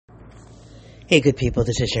Hey good people,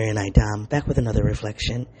 this is Sherry and Dom, back with another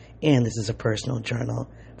reflection, and this is a personal journal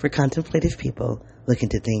for contemplative people looking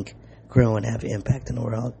to think, grow, and have impact in the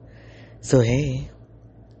world. So hey,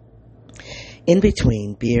 in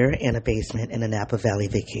between beer and a basement and a Napa Valley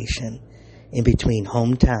vacation, in between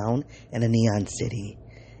hometown and a neon city,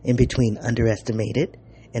 in between underestimated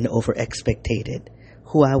and over-expectated,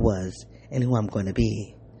 who I was and who I'm going to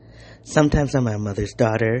be. Sometimes I'm my mother's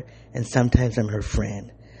daughter, and sometimes I'm her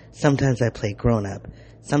friend. Sometimes I play grown-up.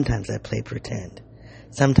 Sometimes I play pretend.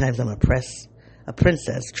 Sometimes I'm a princess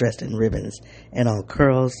dressed in ribbons and all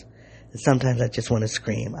curls. And sometimes I just want to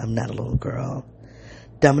scream, I'm not a little girl.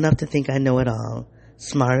 Dumb enough to think I know it all.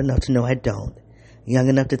 Smart enough to know I don't. Young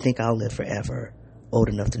enough to think I'll live forever. Old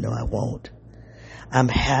enough to know I won't. I'm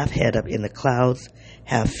half head up in the clouds,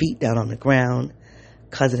 half feet down on the ground.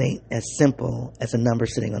 'Cause it ain't as simple as a number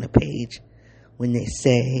sitting on a page when they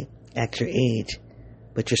say, act your age,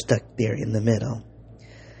 but you're stuck there in the middle.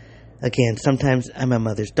 Again, sometimes I'm my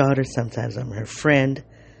mother's daughter, sometimes I'm her friend,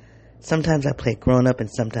 sometimes I play grown-up,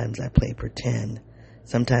 and sometimes I play pretend.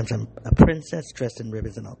 Sometimes I'm a princess dressed in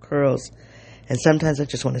ribbons and all curls, and sometimes I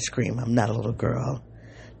just want to scream, I'm not a little girl.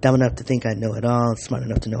 Dumb enough to think I know it all, smart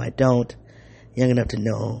enough to know I don't, young enough to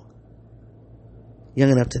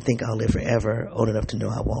think I'll live forever, old enough to know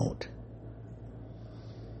I won't.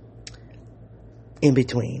 In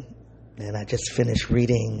between. And I just finished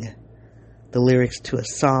reading the lyrics to a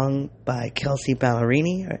song by Kelsea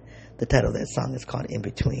Ballerini. The title of that song is called In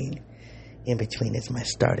Between. In between is my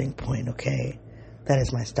starting point, okay? That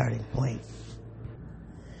is my starting point.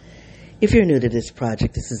 If you're new to this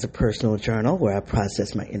project, this is a personal journal where I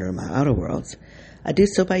process my inner and my outer worlds. I do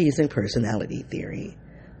so by using personality theory.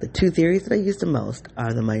 The two theories that I use the most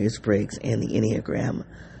are the Myers-Briggs and the Enneagram.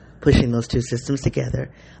 Pushing those two systems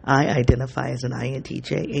together, I identify as an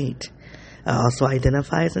INTJ 8. I also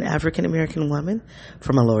identify as an African American woman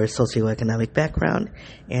from a lower socioeconomic background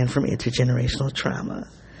and from intergenerational trauma.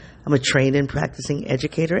 I'm a trained and practicing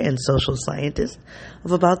educator and social scientist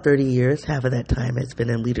of about 30 years. Half of that time has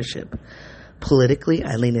been in leadership. Politically,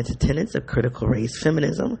 I lean into tenets of critical race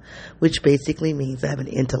feminism, which basically means I have an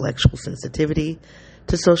intellectual sensitivity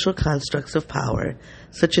to social constructs of power,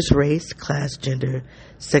 such as race, class, gender,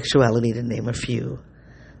 sexuality, to name a few.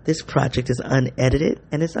 This project is unedited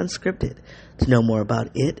and it's unscripted. To know more about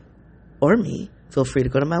it or me, feel free to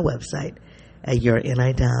go to my website at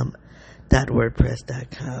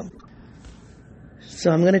yournidom.wordpress.com.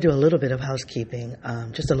 So I'm going to do a little bit of housekeeping,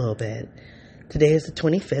 just a little bit. Today is the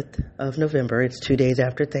 25th of November. It's 2 days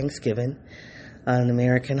after Thanksgiving, an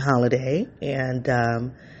American holiday, and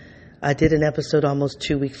I did an episode almost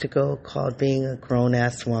 2 weeks ago called Being a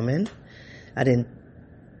Grown-Ass Woman.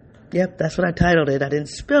 That's what I titled it. I didn't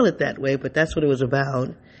spell it that way, but that's what it was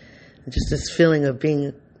about. Just this feeling of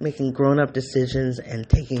making grown-up decisions and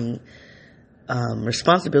taking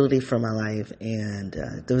responsibility for my life. And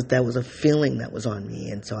that was a feeling that was on me.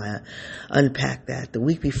 And so I unpacked that. The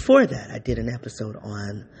week before that, I did an episode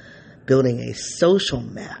on building a social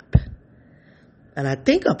map. And I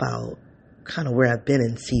think about kind of where I've been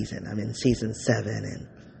in season. I'm in season 7 and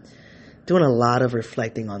doing a lot of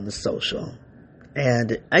reflecting on the social.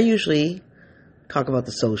 And I usually talk about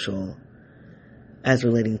the social as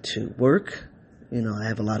relating to work. You know, I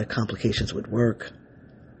have a lot of complications with work.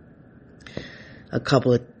 A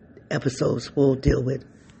couple of episodes in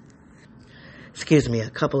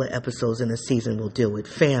the season will deal with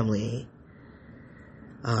family.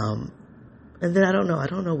 And then I don't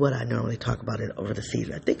know what I normally talk about it over the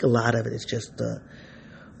season. I think a lot of it is just a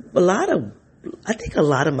lot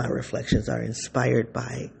of my reflections are inspired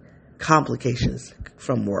by complications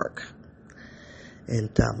from work and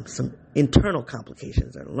some internal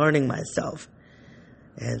complications and learning myself.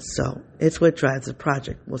 And so it's what drives the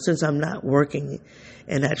project. Well, since I'm not working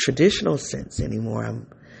in that traditional sense anymore,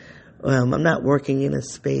 I'm not working in a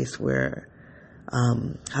space where,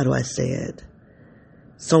 how do I say it?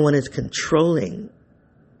 Someone is controlling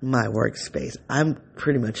my workspace. I'm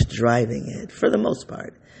pretty much driving it for the most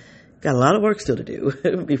part. Got a lot of work still to do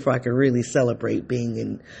before I can really celebrate being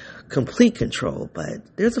in complete control, but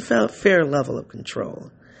there's a fair level of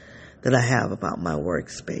control that I have about my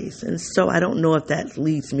workspace. And so I don't know if that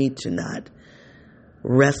leads me to not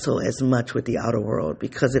wrestle as much with the outer world,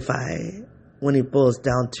 because when it boils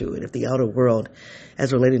down to it, if the outer world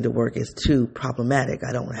as relating to work is too problematic,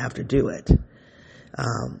 I don't have to do it.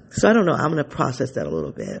 So I don't know. I'm going to process that a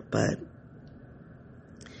little bit, but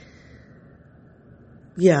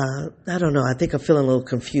yeah, I don't know. I think I'm feeling a little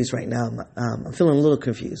confused right now. I'm feeling a little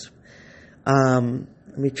confused. Let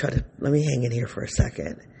me hang in here for a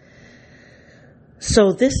second.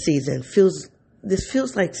 So this season feels this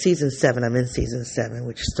feels like season 7. I'm in season 7,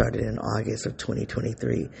 which started in August of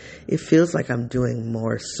 2023. It feels like I'm doing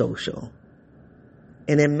more social.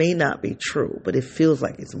 And it may not be true, but it feels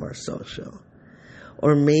like it's more social.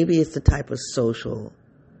 Or maybe it's the type of social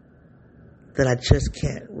that I just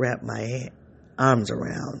can't wrap my arms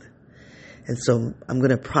around. And so I'm going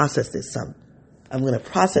to process this some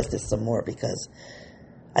more, because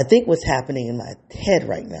I think what's happening in my head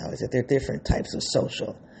right now is that there are different types of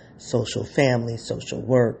social. Social family, social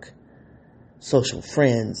work, social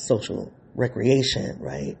friends, social recreation,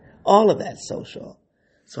 right? All of that's social.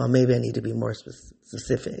 So maybe I need to be more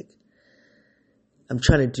specific. I'm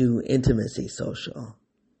trying to do intimacy social.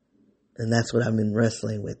 And that's what I've been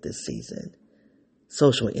wrestling with this season.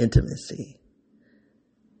 Social intimacy.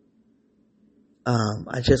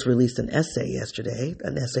 I just released an essay yesterday,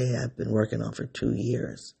 an essay I've been working on for 2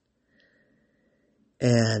 years.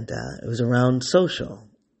 And it was around social.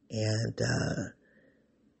 And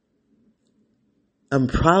I'm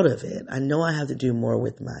proud of it. I know I have to do more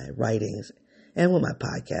with my writings and with my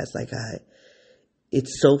podcast.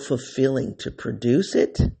 It's so fulfilling to produce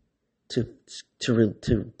it, to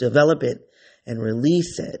develop it and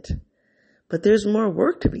release it. But there's more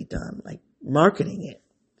work to be done, like marketing it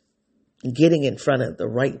and getting in front of the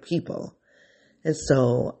right people. And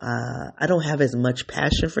so I don't have as much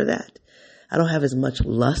passion for that. I don't have as much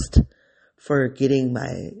lust for getting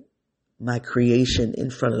my creation in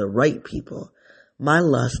front of the right people. My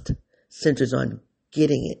lust centers on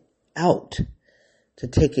getting it out, to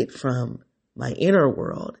take it from my inner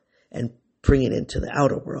world and bring it into the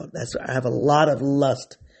outer world. I have a lot of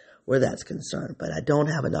lust where that's concerned, but I don't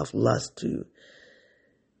have enough lust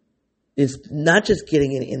it's not just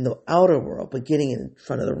getting it in the outer world, but getting it in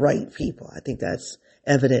front of the right people. I think that's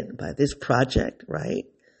evident by this project, right?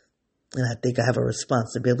 And I think I have a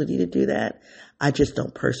responsibility to do that. I just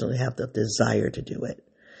don't personally have the desire to do it.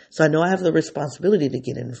 So I know I have the responsibility to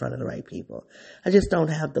get in front of the right people. I just don't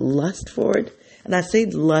have the lust for it. And I say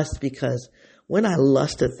lust because when I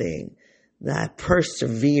lust a thing, then I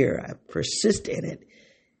persevere, I persist in it,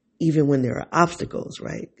 even when there are obstacles,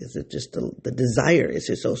 right? Because it's just the desire is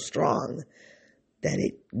just so strong that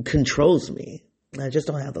it controls me. And I just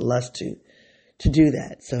don't have the lust to do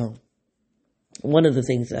that. So one of the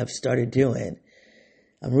things I've started doing,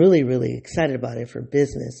 I'm really, really excited about it for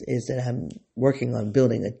business, is that I'm working on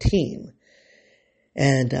building a team.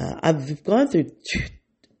 And I've gone through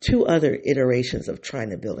two other iterations of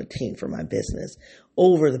trying to build a team for my business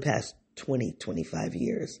over the past 20, 25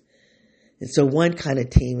 years. And so one kind of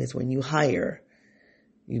team is when you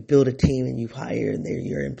build a team and you hire, and they're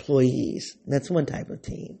your employees. That's one type of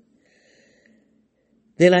team.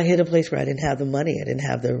 Then I hit a place where I didn't have the money. I didn't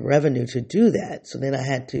have the revenue to do that. So then I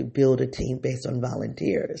had to build a team based on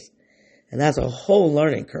volunteers. And that's a whole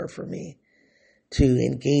learning curve for me, to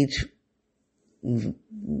engage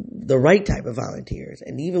the right type of volunteers.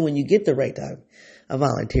 And even when you get the right type of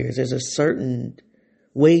volunteers, there's a certain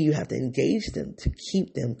way you have to engage them to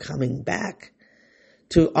keep them coming back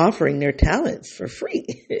to offering their talents for free,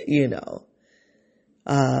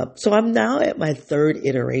 So I'm now at my 3rd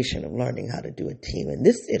iteration of learning how to do a team. And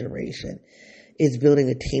this iteration is building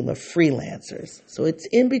a team of freelancers. So it's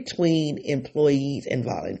in between employees and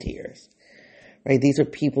volunteers, right? These are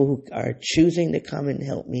people who are choosing to come and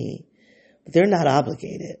help me, but they're not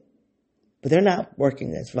obligated, but they're not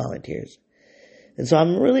working as volunteers. And so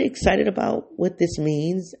I'm really excited about what this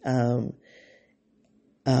means, what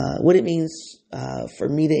it means for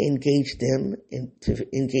me to engage them, to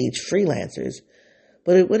engage freelancers,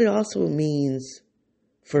 but what it also means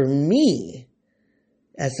for me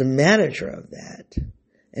as the manager of that,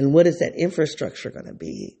 and what is that infrastructure going to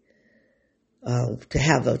be to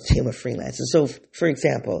have a team of freelancers. So, for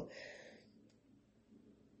example,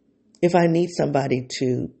 if I need somebody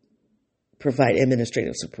to provide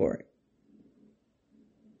administrative support,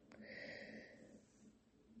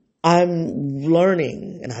 I'm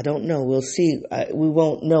learning, and I don't know, we'll see, we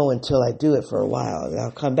won't know until I do it for a while, and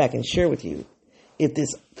I'll come back and share with you if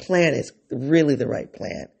this plan is really the right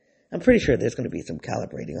plan. I'm pretty sure there's going to be some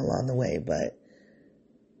calibrating along the way, but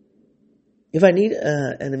if I need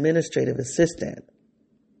an administrative assistant,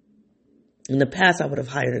 in the past I would have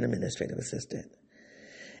hired an administrative assistant,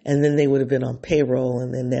 and then they would have been on payroll,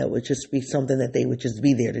 and then that would just be something that they would just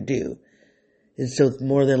be there to do. And so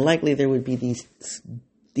more than likely there would be these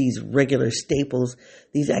regular staples,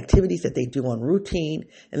 these activities that they do on routine,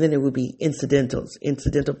 and then there would be incidental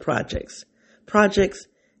projects,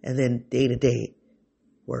 and then day-to-day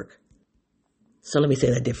work. So let me say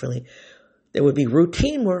that differently. There would be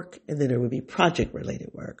routine work, and then there would be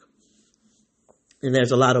project-related work. And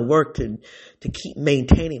there's a lot of work to keep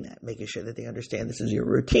maintaining that, making sure that they understand this is your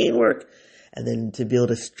routine work, and then to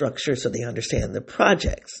build a structure so they understand the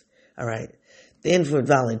projects. All right. Then for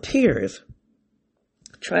volunteers,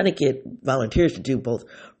 trying to get volunteers to do both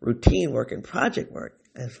routine work and project work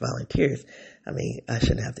as volunteers. I mean, I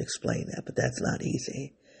shouldn't have to explain that, but that's not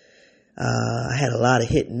easy. I had a lot of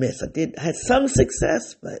hit and miss. I had some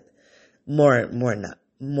success, but more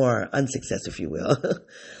unsuccess, if you will.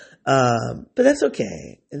 But that's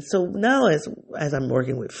okay. And so now as I'm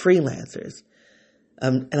working with freelancers,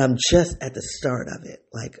 and I'm just at the start of it,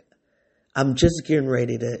 like I'm just getting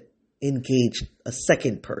ready to engage a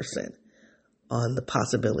second person on the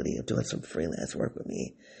possibility of doing some freelance work with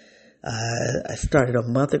me. I started a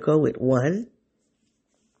month ago with one.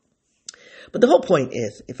 But the whole point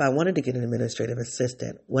is, if I wanted to get an administrative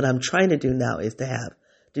assistant, what I'm trying to do now is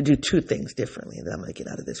to do two things differently, and then I'm going to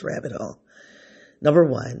get out of this rabbit hole. Number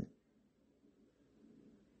one,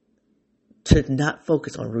 to not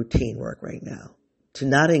focus on routine work right now, to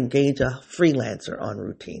not engage a freelancer on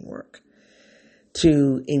routine work,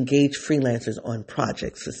 to engage freelancers on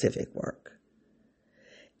project-specific work.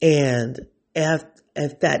 And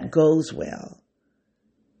if that goes well,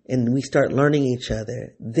 and we start learning each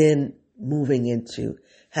other, then moving into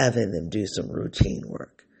having them do some routine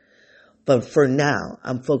work. But for now,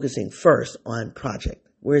 I'm focusing first on project.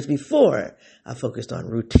 Whereas before, I focused on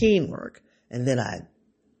routine work, and then I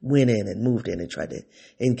went in and moved in and tried to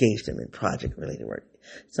engage them in project-related work.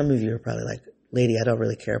 Some of you are probably like, lady, I don't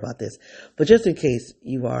really care about this. But just in case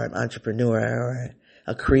you are an entrepreneur or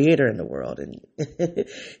a creator in the world and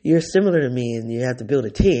you're similar to me and you have to build a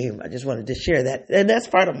team, I just wanted to share that. And that's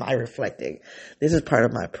part of my reflecting. This is part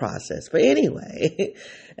of my process. But anyway,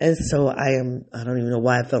 and so I don't even know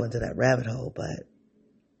why I fell into that rabbit hole, but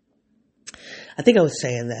I think I was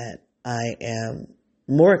saying that I am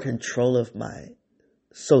more in control of my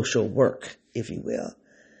social work, if you will.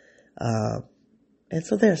 And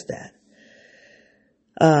so there's that.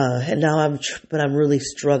 And now I'm really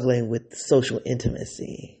struggling with social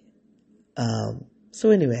intimacy.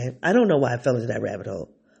 So anyway, I don't know why I fell into that rabbit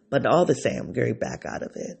hole, but all the same, I'm getting back out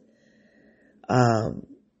of it.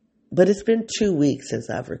 But it's been 2 weeks since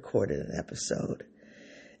I've recorded an episode.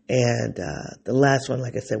 And, the last one,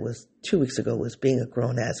 like I said, was 2 weeks ago, was being a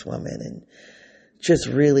grown-ass woman and just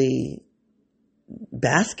really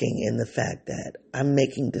basking in the fact that I'm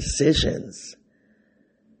making decisions.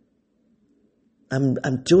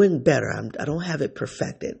 I'm doing better. I don't have it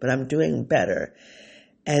perfected, but I'm doing better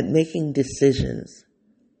at making decisions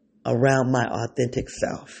around my authentic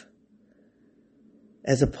self,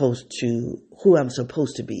 as opposed to who I'm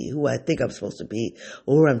supposed to be, who I think I'm supposed to be,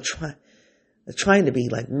 or who I'm trying to be,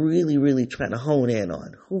 like really, really trying to hone in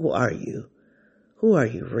on. Who are you? Who are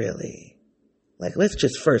you really? Like, let's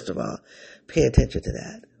just first of all pay attention to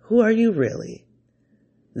that. Who are you really?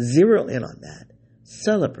 Zero in on that.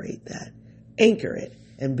 Celebrate that. Anchor it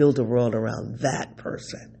and build a world around that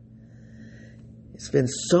person. It's been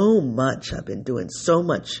so much. I've been doing so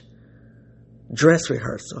much dress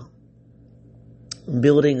rehearsal,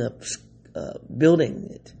 building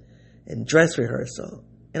it and dress rehearsal.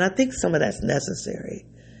 And I think some of that's necessary.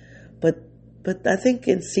 But I think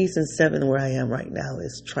in season 7 where I am right now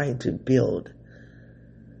is trying to build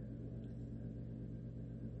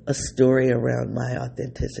a story around my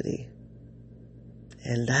authenticity.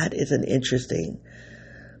 And that is an interesting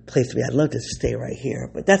place to be. I'd love to stay right here,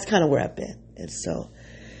 but that's kind of where I've been. And so,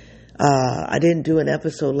 I didn't do an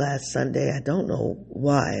episode last Sunday. I don't know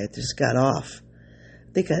why. I just got off.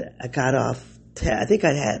 I think I got off. I think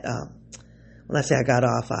I had, when I say I got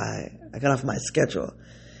off my schedule,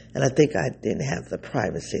 and I think I didn't have the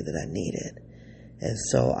privacy that I needed. And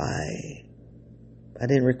so I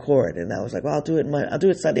didn't record, and I was like, well, I'll do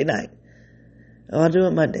it Sunday night. Oh, I'll do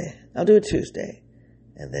it Monday. I'll do it Tuesday.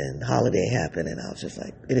 And then holiday happened, and I was just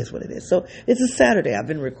like, it is what it is. So it's a Saturday. I've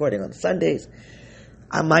been recording on Sundays.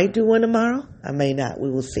 I might do one tomorrow. I may not.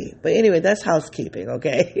 We will see. But anyway, that's housekeeping,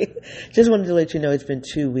 okay? Just wanted to let you know it's been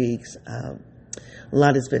 2 weeks. A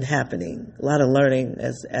lot has been happening. A lot of learning,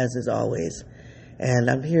 as is always. And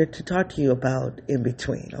I'm here to talk to you about in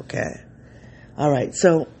between, okay? All right.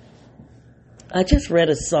 So I just read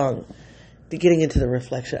a song. Getting into the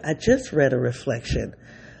reflection. I just read a reflection.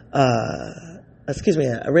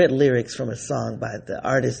 I read lyrics from a song by the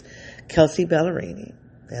artist Kelsea Ballerini.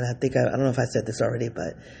 And I don't know if I said this already,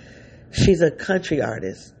 but she's a country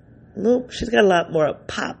artist. She's got a lot more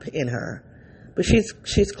pop in her, but she's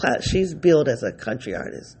billed as a country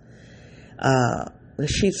artist.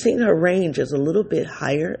 She's seen her range as a little bit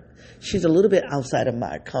higher. She's a little bit outside of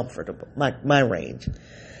my range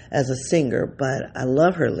as a singer, but I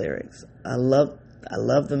love her lyrics. I love I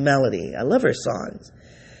love the melody. I love her songs.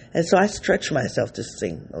 And so I stretch myself to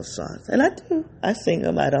sing those songs. And I do. I sing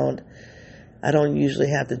them. I don't usually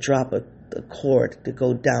have to drop a chord to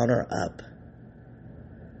go down or up.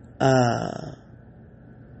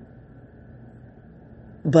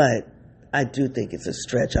 But I do think it's a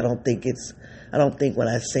stretch. I don't think when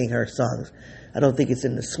I sing her songs, I don't think it's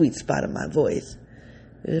in the sweet spot of my voice.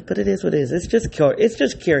 But it is what it is. It's just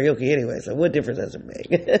karaoke anyway, so what difference does it make?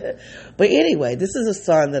 But anyway, this is a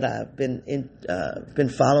song that I've been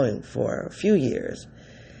following for a few years.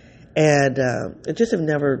 And I just have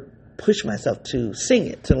never pushed myself to sing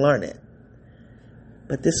it, to learn it.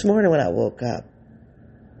 But this morning when I woke up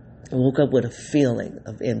with a feeling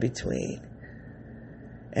of in-between.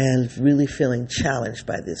 And really feeling challenged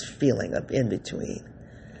by this feeling of in-between.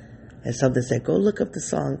 And something said, go look up the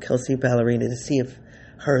song Kelsea Ballerini to see if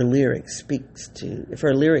her lyrics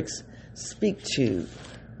speak to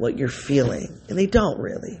what you're feeling. And they don't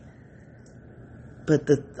really. But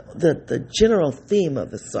the general theme of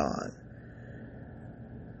the song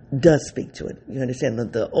does speak to it. You understand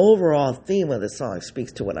that the overall theme of the song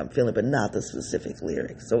speaks to what I'm feeling, but not the specific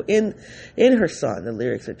lyrics. So in her song, the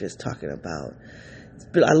lyrics are just talking about.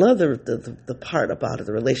 But I love the part about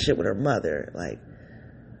the relationship with her mother. Like,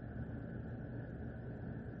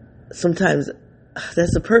 sometimes,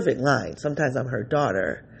 that's the perfect line. Sometimes I'm her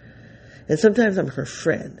daughter, and sometimes I'm her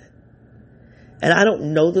friend. And I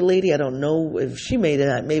don't know the lady. I don't know if she made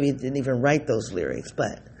it. Maybe didn't even write those lyrics,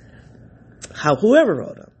 but whoever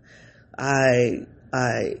wrote them,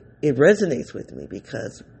 it resonates with me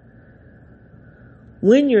because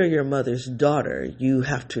when you're your mother's daughter, you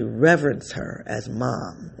have to reverence her as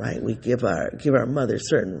mom, right? We give our mother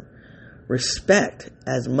certain respect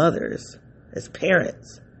as mothers, as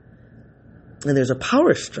parents. And there's a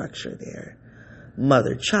power structure there,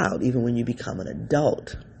 mother-child, even when you become an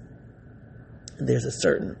adult. There's a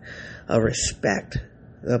certain respect,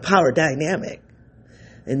 a power dynamic,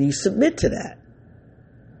 and you submit to that.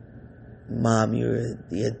 Mom, you're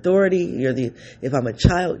the authority. If I'm a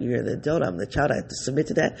child, you're the adult. I'm the child. I have to submit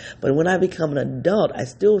to that. But when I become an adult, I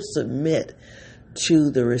still submit to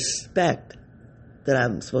the respect that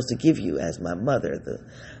I'm supposed to give you as my mother, the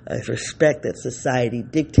respect that society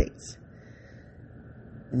dictates,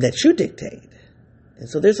 that you dictate. And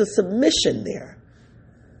so there's a submission there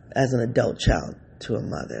as an adult child to a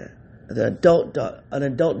mother, an adult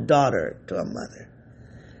daughter to a mother.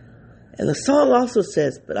 And the song also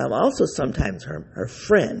says, but I'm also sometimes her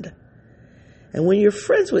friend. And when you're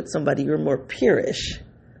friends with somebody, you're more peerish.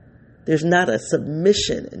 There's not a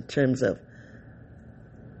submission in terms of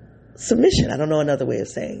submission. I don't know another way of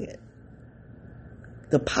saying it.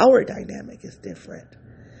 The power dynamic is different.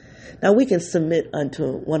 Now we can submit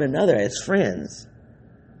unto one another as friends.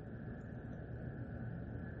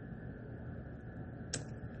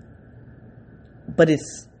 But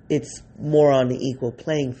it's more on the equal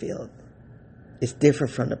playing field. It's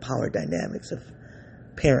different from the power dynamics of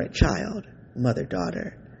parent-child,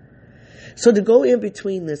 mother-daughter. So to go in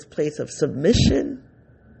between this place of submission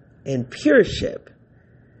and peership,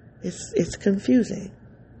 it's confusing.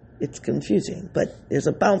 It's confusing, but there's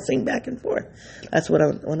a bouncing back and forth. That's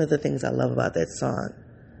one of the things I love about that song.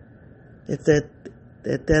 It's that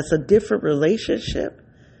that's a different relationship,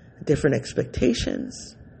 different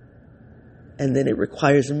expectations, and then it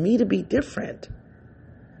requires me to be different.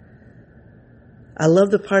 I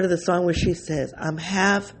love the part of the song where she says, I'm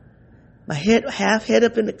half head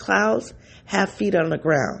up in the clouds, half feet on the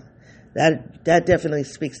ground. That definitely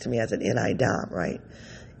speaks to me as an NI-Dom, right?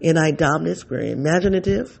 NI-Domness, we're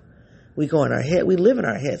imaginative. We go in our head. We live in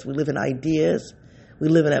our heads. We live in ideas. We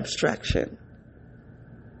live in abstraction.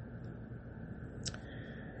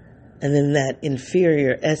 And then that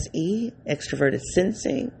inferior SE, extroverted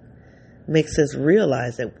sensing, makes us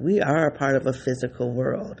realize that we are a part of a physical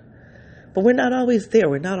world. But we're not always there.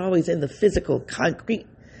 We're not always in the physical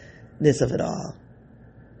concreteness of it all.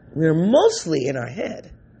 We're mostly in our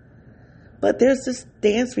head. But there's this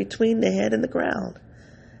dance between the head and the ground.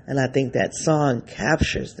 And I think that song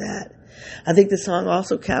captures that. I think the song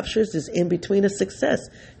also captures this in-between of success.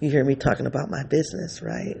 You hear me talking about my business,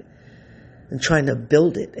 right? And trying to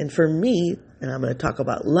build it. And for me, and I'm going to talk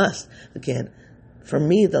about lust again, for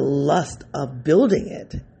me, the lust of building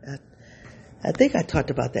it. I think I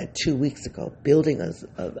talked about that 2 weeks ago.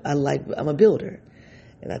 I'm a builder.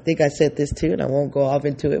 And I think I said this too, and I won't go off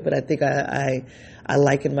into it, but I think I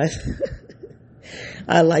liken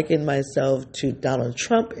myself to Donald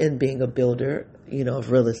Trump in being a builder,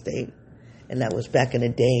 of real estate. And that was back in the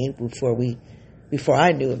day before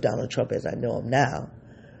I knew of Donald Trump as I know him now.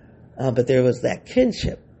 But there was that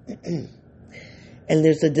kinship. And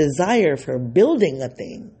there's a desire for building a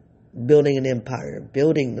thing, building an empire,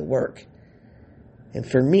 building the work. And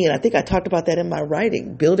for me, and I think I talked about that in my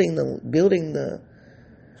writing, building the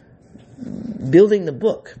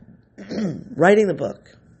book, writing the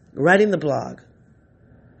book, writing the blog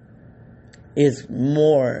is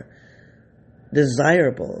more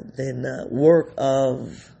desirable than the work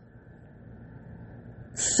of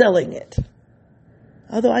selling it.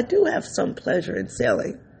 Although I do have some pleasure in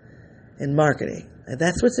selling and marketing. And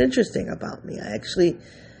that's what's interesting about me. I actually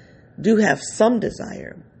do have some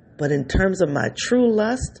desire. But in terms of my true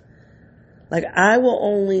lust, like I will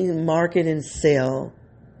only market and sell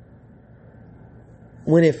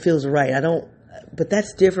when it feels right. But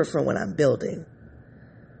that's different from when I'm building.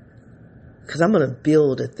 Because I'm going to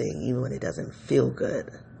build a thing even when it doesn't feel good.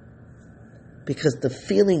 Because the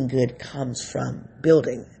feeling good comes from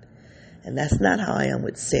building it. And that's not how I am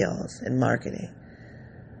with sales and marketing.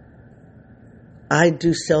 I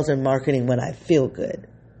do sales and marketing when I feel good.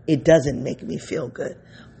 It doesn't make me feel good.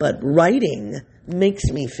 But writing makes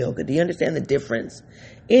me feel good. Do you understand the difference?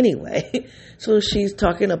 Anyway, so she's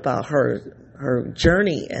talking about her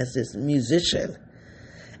journey as this musician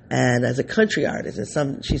and as a country artist.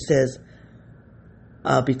 And she says,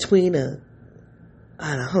 let me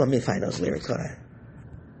find those lyrics. Hold on.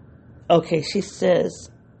 Okay, she says,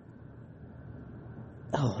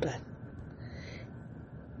 hold on.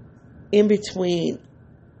 In between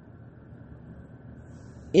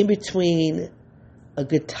a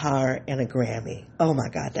guitar and a Grammy. Oh my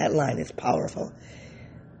God, that line is powerful.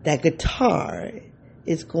 That guitar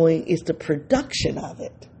is the production of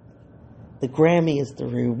it. The Grammy is the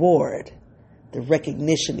reward, the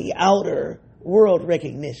recognition, the outer world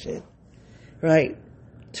recognition, right?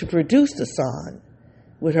 To produce the song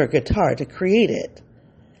with her guitar, to create it.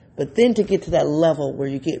 But then to get to that level where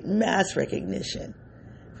you get mass recognition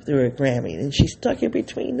through a Grammy. And she's stuck in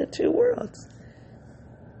between the two worlds.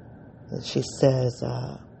 And she says,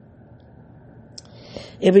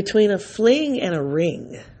 in between a fling and a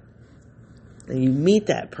ring, and you meet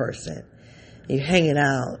that person, you're hanging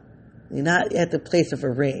out, you're not at the place of a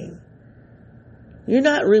ring. You're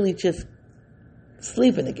not really just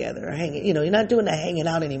sleeping together or hanging, you're not doing that hanging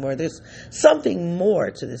out anymore. There's something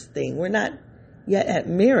more to this thing. We're not yet at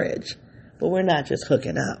marriage, but we're not just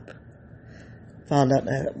hooking up. Found out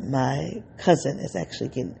that my cousin is actually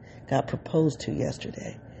got proposed to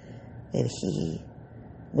yesterday. And he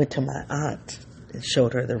went to my aunt and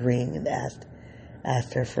showed her the ring and asked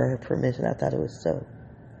her for her permission. I thought it was so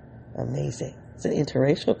amazing. It's an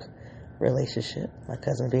interracial relationship. My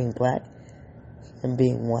cousin being black and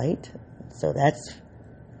being white. So that's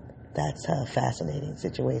a fascinating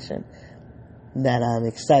situation that I'm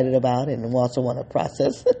excited about and also want to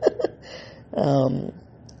process.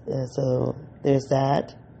 So there's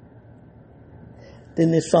that.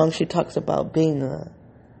 Then this song, she talks about being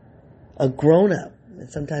a grown-up.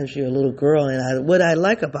 And sometimes you're a little girl. And what I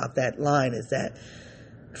like about that line is that,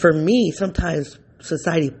 for me, sometimes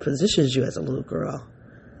society positions you as a little girl.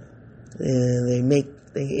 And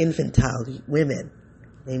they infantile women.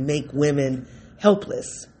 They make women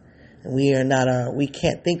helpless. And we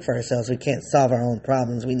can't think for ourselves. We can't solve our own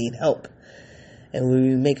problems. We need help. And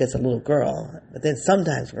we make us a little girl. But then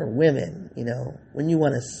sometimes for women, when you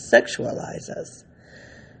want to sexualize us,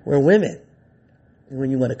 we're women. When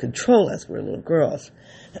you want to control us, we're little girls.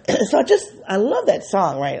 So I love that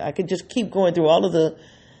song, right? I could just keep going through all of the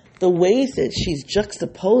ways that she's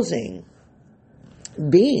juxtaposing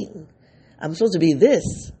being. I'm supposed to be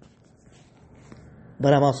this,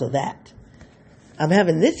 but I'm also that. I'm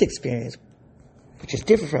having this experience, which is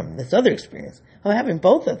different from this other experience. I'm having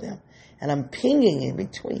both of them, and I'm pinging in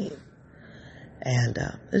between. And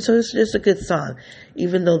so it's just a good song.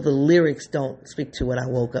 Even though the lyrics don't speak to what I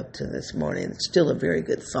woke up to this morning, it's still a very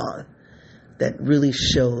good song that really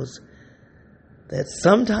shows that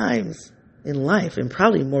sometimes in life, and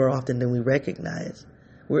probably more often than we recognize,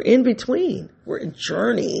 we're in between. We're in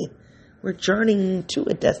journey. We're journeying to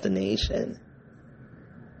a destination.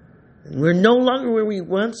 We're no longer where we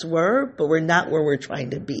once were, but we're not where we're trying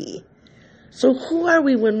to be. So who are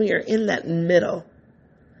we when we are in that middle?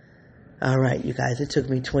 All right, you guys, it took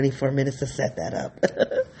me 24 minutes to set that up.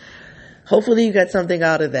 Hopefully you got something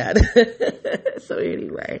out of that. So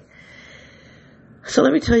anyway, so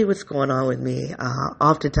let me tell you what's going on with me.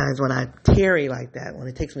 Oftentimes when I tarry like that, when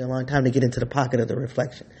it takes me a long time to get into the pocket of the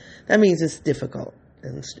reflection, that means it's difficult.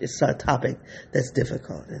 And it's a topic that's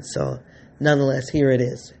difficult. And so nonetheless, here it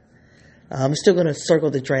is. I'm still going to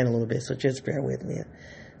circle the drain a little bit, so just bear with me.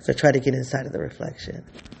 So try to get inside of the reflection.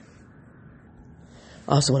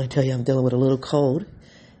 I also want to tell you I'm dealing with a little cold.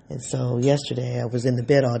 And so yesterday I was in the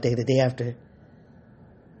bed all day, the day after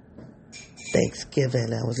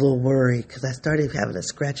Thanksgiving, I was a little worried because I started having a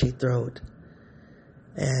scratchy throat.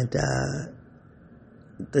 And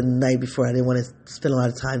the night before, I didn't want to spend a lot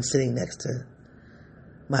of time sitting next to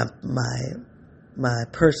my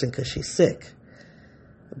person because she's sick.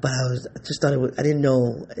 But I just thought I didn't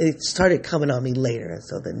know. It started coming on me later. And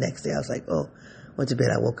so the next day I was like, went to bed.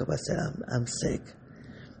 I woke up. I said, I'm sick.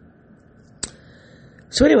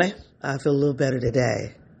 So anyway, I feel a little better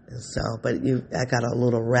today. And so, but I got a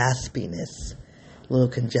little raspiness, a little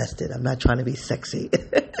congested. I'm not trying to be sexy.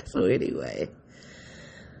 So anyway.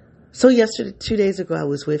 So yesterday, 2 days ago, I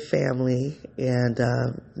was with family and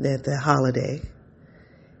at the holiday.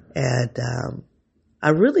 And I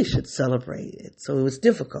really should celebrate it. So it was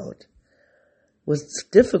difficult.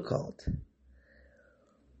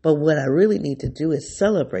 But what I really need to do is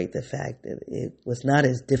celebrate the fact that it was not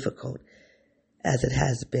as difficult as it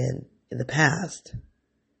has been in the past.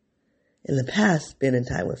 In the past, spending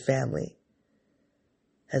time with family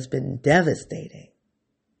has been devastating.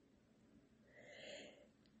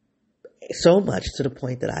 So much to the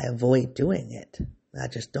point that I avoid doing it. I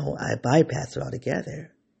bypass it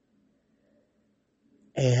altogether.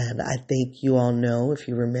 And I think you all know, if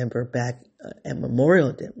you remember back at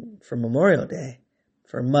Memorial Day,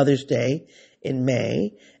 for Mother's Day in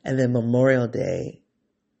May, and then Memorial Day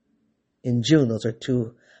in June. Those are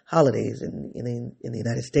two holidays in the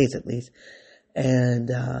United States, at least.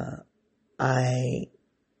 And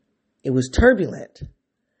it was turbulent,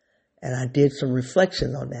 and I did some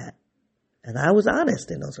reflections on that, and I was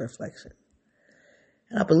honest in those reflections.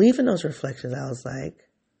 And I believe in those reflections. I was like,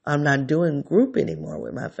 I'm not doing group anymore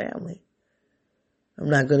with my family. I'm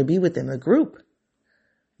not going to be with them in a group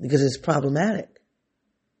because it's problematic.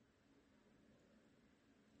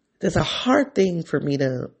 That's a hard thing for me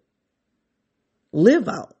to live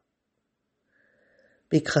out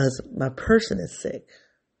because my person is sick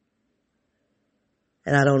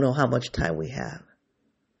and I don't know how much time we have.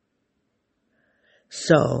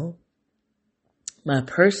 So my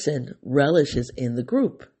person relishes in the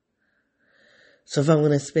group. So if I'm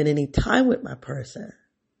going to spend any time with my person,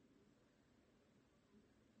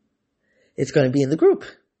 it's going to be in the group.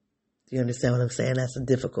 Do you understand what I'm saying? That's a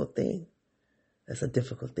difficult thing. That's a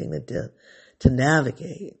difficult thing to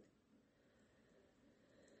navigate.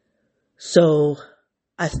 So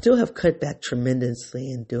I still have cut back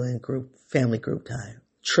tremendously in doing family group time.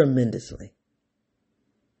 Tremendously.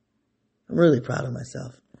 I'm really proud of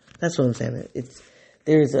myself. That's what I'm saying.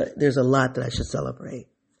 There's a lot that I should celebrate.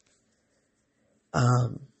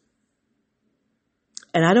 And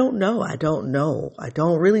I don't know. I don't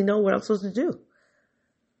really know what I'm supposed to do.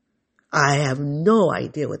 I have no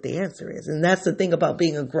idea what the answer is. And that's the thing about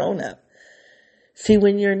being a grown-up. See,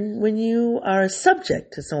 when you are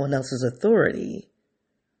subject to someone else's authority,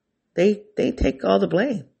 they take all the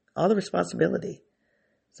blame, all the responsibility.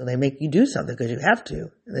 So they make you do something because you have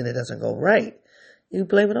to, and then it doesn't go right. You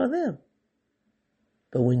blame it on them.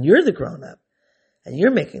 But when you're the grown-up and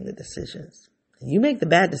you're making the decisions, and you make the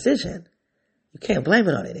bad decision, you can't blame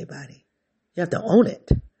it on anybody. You have to own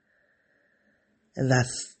it. And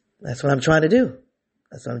that's what I'm trying to do.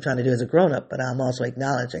 That's what I'm trying to do as a grown-up, but I'm also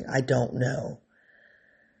acknowledging I don't know.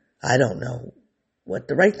 I don't know what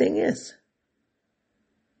the right thing is.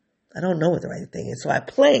 I don't know what the right thing is. So I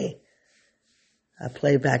play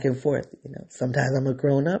back and forth. Sometimes I'm a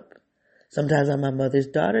grown-up. Sometimes I'm my mother's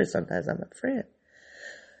daughter. Sometimes I'm a friend.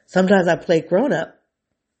 Sometimes I play grown-up.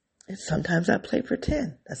 And sometimes I play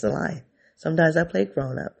pretend. That's a lie. Sometimes I play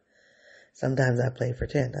grown-up. Sometimes I play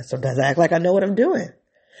pretend. Sometimes I act like I know what I'm doing.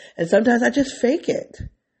 And sometimes I just fake it.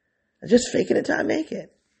 I just fake it until I make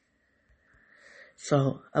it.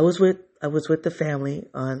 So I was with the family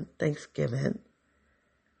on Thanksgiving.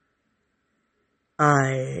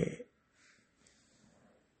 The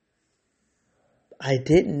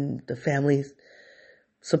family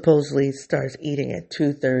supposedly starts eating at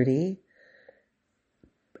 2:30.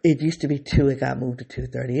 It used to be 2, it got moved to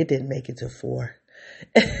 2:30. It didn't make it to 4.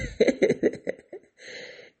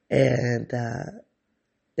 And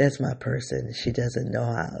that's my person. She doesn't know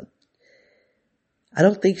how. I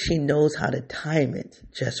don't think she knows how to time it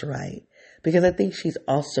just right. Because I think she's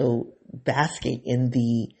also basking in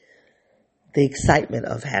the excitement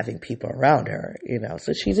of having people around her,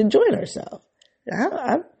 so she's enjoying herself.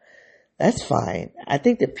 That's fine. I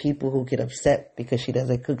think that people who get upset because she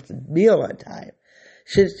doesn't cook the meal on time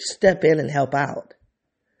should step in and help out.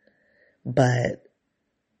 But,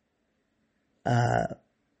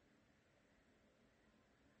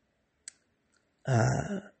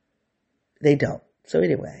 they don't. So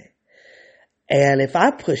anyway, and if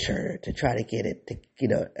I push her to try to get it to,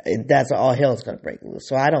 that's all hell's going to break loose.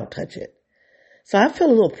 So I don't touch it. So I feel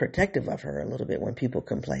a little protective of her a little bit when people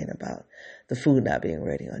complain about the food not being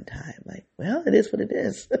ready on time. Like, well, it is what it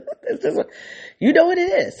is. It's just you know what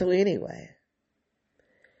it is. So anyway,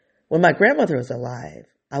 when my grandmother was alive,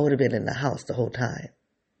 I would have been in the house the whole time.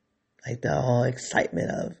 Like the whole excitement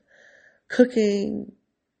of cooking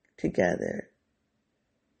together.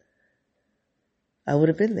 I would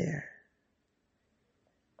have been there.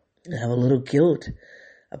 And I have a little guilt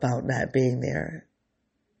about not being there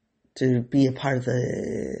to be a part of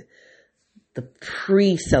the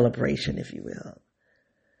pre-celebration, if you will.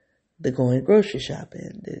 The going grocery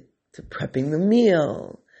shopping, the prepping the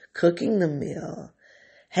meal, cooking the meal,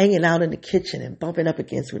 hanging out in the kitchen and bumping up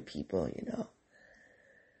against with people, you know.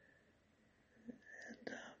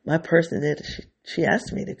 And, my person did, she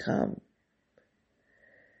asked me to come.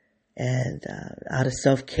 And out of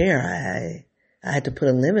self-care, I had to put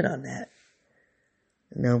a limit on that.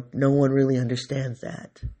 No one really understands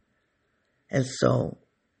that. And so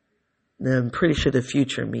I'm pretty sure the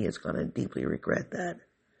future me is going to deeply regret that.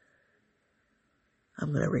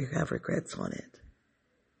 I'm going to have regrets on it.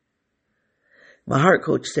 My heart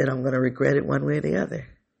coach said I'm going to regret it one way or the other.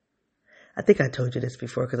 I think I told you this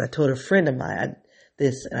before because I told a friend of mine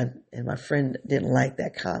this, and my friend didn't like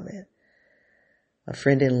that comment. My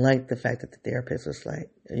friend didn't like the fact that the therapist was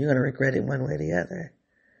like, you're going to regret it one way or the other.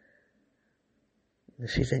 And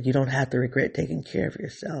she said, you don't have to regret taking care of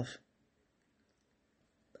yourself.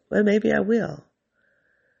 Well, maybe I will.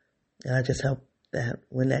 And I just hope that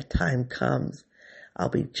when that time comes, I'll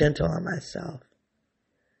be gentle on myself.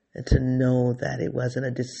 And to know that it wasn't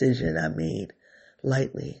a decision I made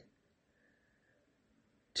lightly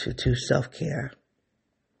to self-care.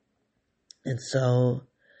 And so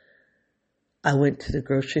I went to the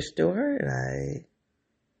grocery store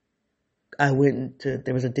and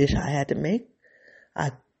there was a dish I had to make.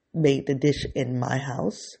 I made the dish in my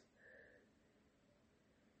house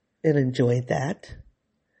and enjoyed that.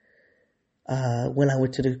 When I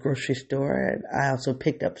went to the grocery store, I also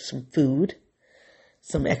picked up some food,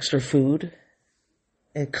 some extra food,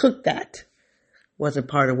 and cooked that. Wasn't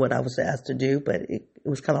part of what I was asked to do, but it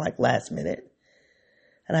was kind of like last minute.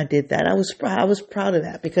 And I did that. I was proud of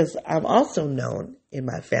that because I'm also known in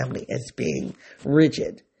my family as being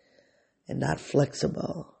rigid and not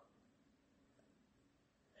flexible.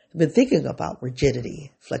 I've been thinking about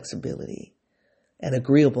rigidity, flexibility, and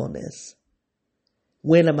agreeableness.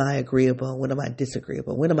 When am I agreeable? When am I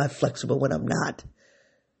disagreeable? When am I flexible? When I'm not?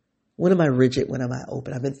 When am I rigid? When am I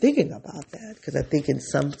open? I've been thinking about that because I think in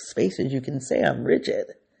some spaces you can say I'm rigid,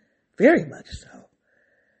 very much so.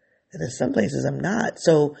 And in some places I'm not.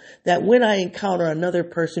 So that when I encounter another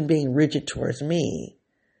person being rigid towards me,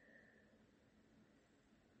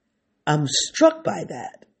 I'm struck by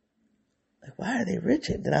that. Like, why are they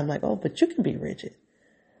rigid? And I'm like, oh, but you can be rigid.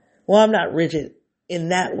 Well, I'm not rigid in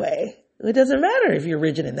that way. It doesn't matter if you're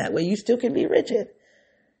rigid in that way. You still can be rigid.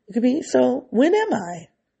 It could be, so when am I?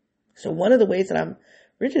 So one of the ways that I'm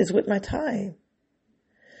rigid is with my time.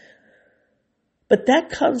 But that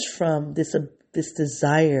comes from this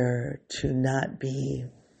desire to not be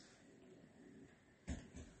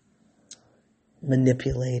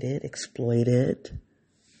manipulated, exploited,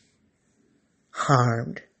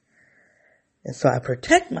 harmed. And so I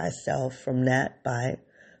protect myself from that by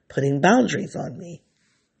putting boundaries on me,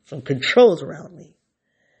 some controls around me.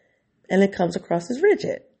 And it comes across as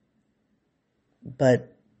rigid.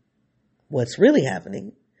 But what's really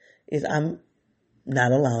happening is I'm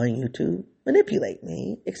not allowing you to manipulate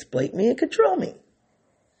me, exploit me, and control me.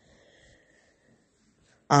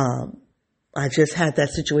 I just had that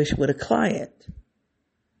situation with a client. It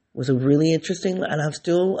was a really interesting, and I'm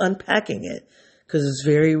still unpacking it because it's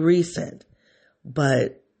very recent.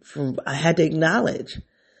 But I had to acknowledge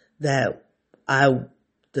that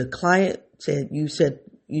the client said,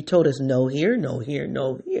 you told us no here, no here,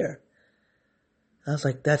 no here. I was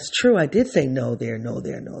like, that's true. I did say no there, no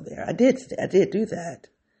there, no there. I did do that.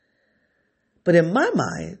 But in my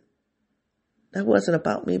mind, that wasn't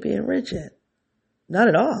about me being rigid. Not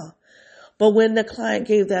at all. But when the client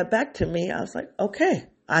gave that back to me, I was like, okay,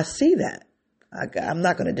 I see that. I'm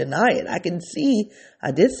not going to deny it. I can see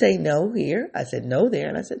I did say no here. I said no there.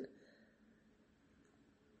 And I said,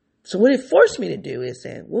 so what it forced me to do is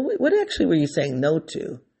saying, well, what actually were you saying no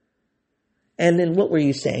to? And then what were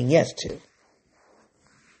you saying yes to?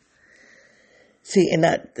 See, and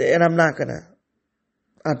I'm not going to,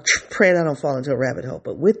 I'm praying I don't fall into a rabbit hole,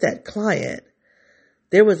 but with that client,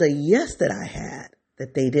 there was a yes that I had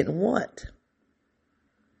that they didn't want.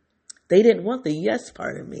 They didn't want the yes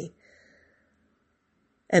part of me.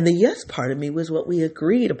 And the yes part of me was what we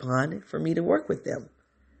agreed upon for me to work with them.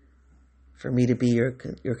 for me to be your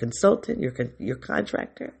consultant, your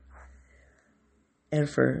contractor, and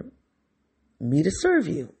for me to serve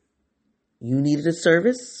you. You needed a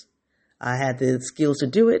service. I had the skills to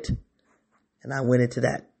do it, and I went into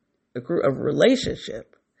that a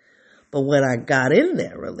relationship. But when I got in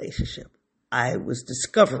that relationship, I was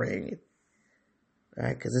discovering,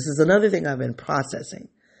 right? Because this is another thing I've been processing.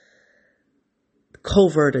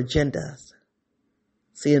 Covert agendas.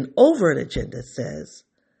 See, an overt agenda says,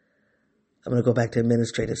 I'm going to go back to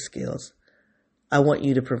administrative skills. I want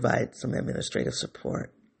you to provide some administrative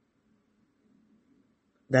support.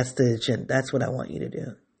 That's the agenda. That's what I want you to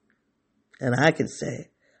do. And I can say,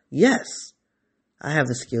 yes, I have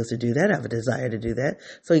the skills to do that. I have a desire to do that.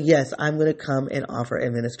 So yes, I'm going to come and offer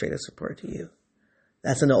administrative support to you.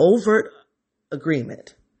 That's an overt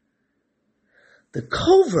agreement. The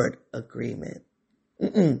covert agreement,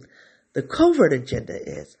 the covert agenda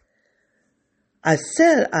is, I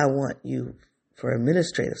said I want you for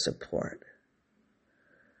administrative support,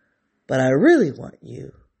 but I really want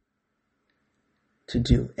you to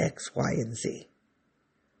do X, Y, and Z.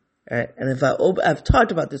 All right? And if I've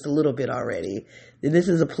talked about this a little bit already, then this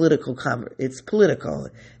is it's political and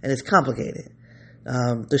it's complicated.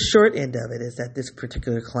 The short end of it is that this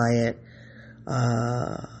particular client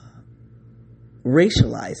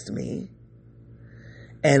racialized me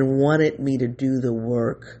and wanted me to do the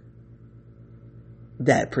work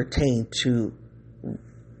that pertained to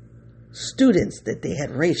students that they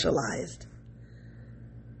had racialized.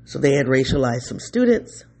 So they had racialized some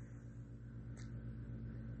students,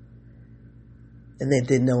 and they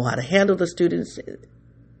didn't know how to handle the students.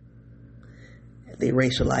 They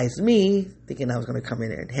racialized me, thinking I was going to come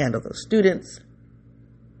in and handle those students.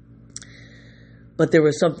 But there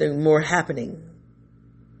was something more happening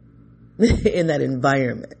in that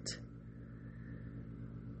environment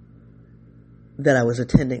that I was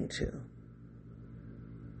attending to.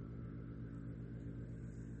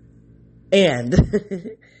 And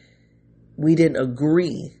we didn't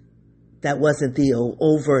agree. That wasn't the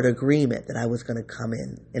overt agreement that I was going to come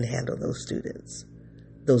in and handle those students,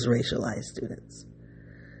 those racialized students.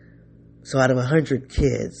 So out of 100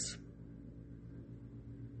 kids,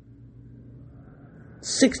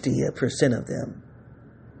 60% of them,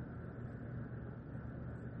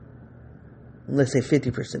 let's say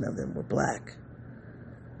 50% of them were black.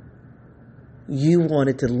 You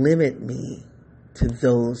wanted to limit me to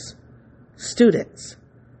those students,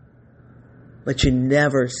 but you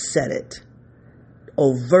never said it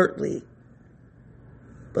overtly,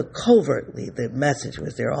 but covertly. The message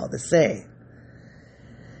was they're all the same.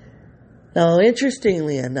 Now,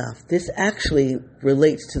 interestingly enough, this actually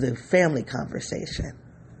relates to the family conversation.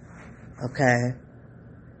 Okay,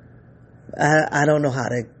 I don't know how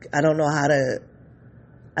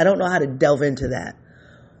to delve into that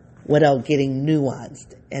without getting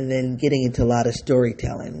nuanced and then getting into a lot of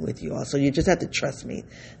storytelling with you all. So you just have to trust me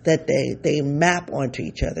that they map onto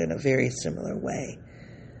each other in a very similar way.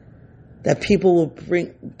 That people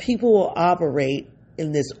will operate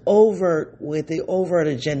in this with the overt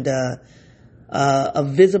agenda, a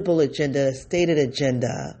visible agenda, a stated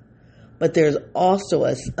agenda, but there's also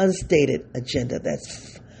an unstated agenda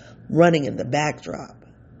that's running in the backdrop.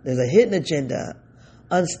 There's a hidden agenda,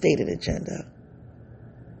 unstated agenda.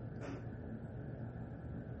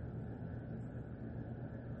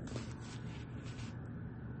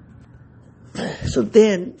 So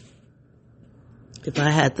then, if I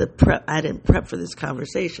had to prep, I didn't prep for this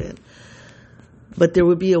conversation, but there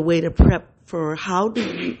would be a way to prep for how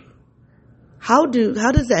does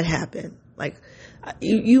that happen? Like,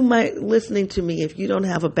 you might, listening to me, if you don't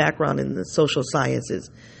have a background in the social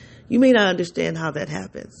sciences, you may not understand how that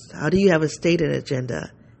happens. How do you have a stated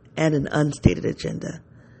agenda and an unstated agenda?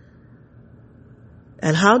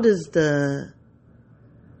 And how do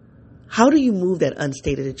you move that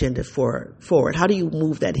unstated agenda forward? How do you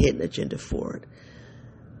move that hidden agenda forward?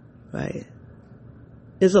 Right?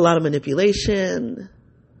 There's a lot of manipulation,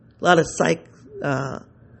 a lot of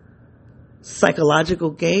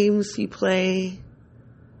psychological games you play.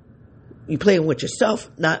 You play with yourself,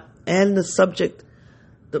 and the subject,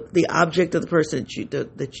 the object of the person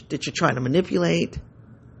that you're trying to manipulate.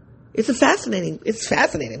 It's fascinating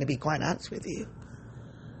to be quite honest with you.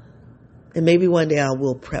 And maybe one day I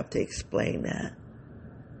will prep to explain that.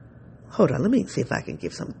 Hold on, let me see if I can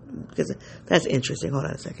give some, because that's interesting. Hold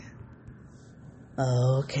on a second.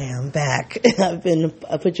 Okay, I'm back.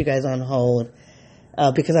 I put you guys on hold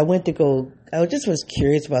because I just was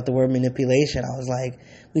curious about the word manipulation. I was like,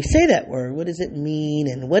 we say that word, what does it mean?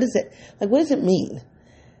 And what does it mean?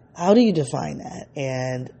 How do you define that?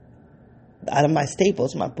 And out of my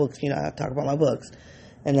staples, my books, I talk about my books.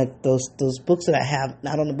 And like those books that I have,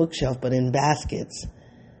 not on the bookshelf, but in baskets,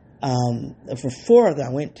 for 4 of them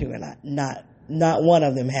I went to, and not one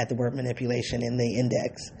of them had the word manipulation in the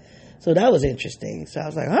index. So that was interesting. So I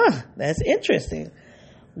was like, that's interesting.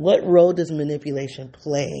 What role does manipulation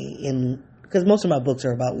play in, because most of my books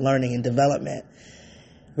are about learning and development,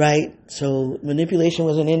 right? So manipulation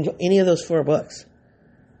wasn't in any of those 4 books.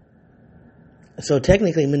 So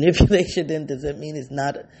technically manipulation then doesn't mean it's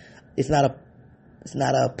not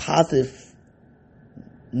a positive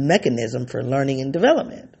mechanism for learning and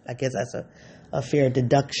development. I guess that's a fair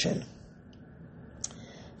deduction.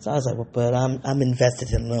 So I was like, well, but I'm invested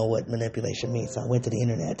to know what manipulation means. So I went to the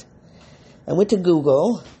internet. I went to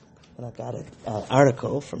Google, and I got an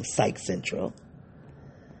article from PsychCentral.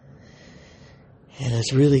 And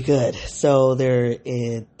it's really good. So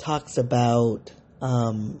it talks about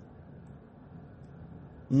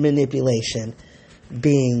manipulation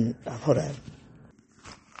being... hold on.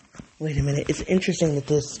 Wait a minute. It's interesting that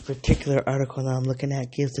this particular article that I'm looking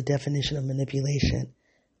at gives the definition of manipulation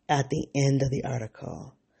at the end of the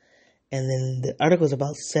article. And then the article is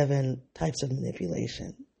about 7 types of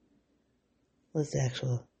manipulation. What's the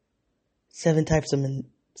actual? 7 tactics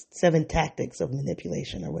of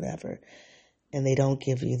manipulation or whatever. And they don't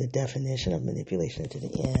give you the definition of manipulation to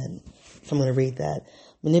the end. So I'm going to read that.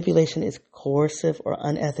 Manipulation is coercive or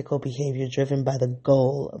unethical behavior driven by the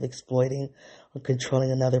goal of exploiting or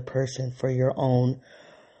controlling another person for your own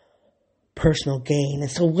personal gain. And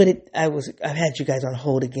so I've had you guys on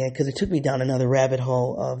hold again because it took me down another rabbit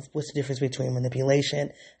hole of what's the difference between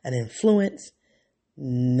manipulation and influence,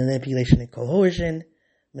 manipulation and coercion,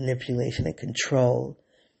 manipulation and control.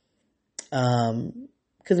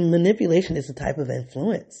 Because manipulation is a type of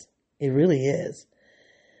influence. It really is.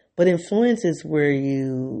 But influence is where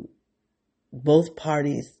both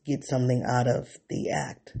parties get something out of the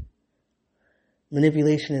act.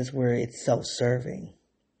 Manipulation is where it's self-serving.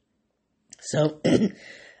 So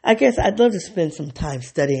I guess I'd love to spend some time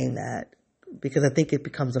studying that because I think it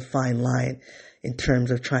becomes a fine line in terms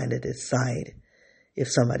of trying to decide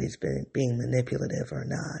if somebody's being manipulative or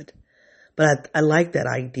not. But I like that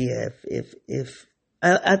idea. If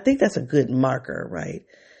I think that's a good marker, right?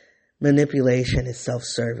 Manipulation is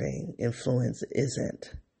self-serving. Influence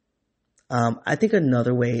isn't. I think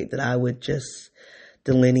another way that I would just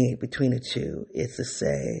delineate between the two is to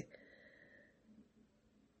say,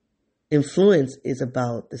 influence is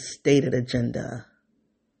about the stated agenda.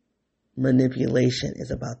 Manipulation is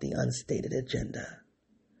about the unstated agenda.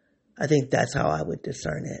 I think that's how I would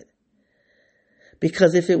discern it.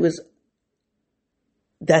 Because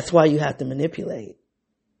that's why you have to manipulate.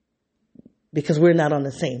 Because we're not on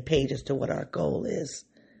the same page as to what our goal is.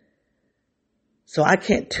 So I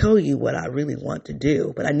can't tell you what I really want to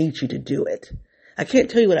do, but I need you to do it. I can't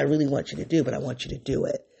tell you what I really want you to do, but I want you to do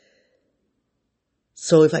it.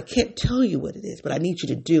 So if I can't tell you what it is, but I need you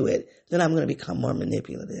to do it, then I'm going to become more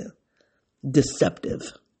manipulative, deceptive.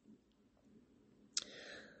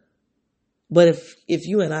 But if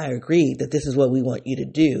you and I agree that this is what we want you to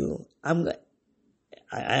do,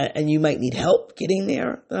 and you might need help getting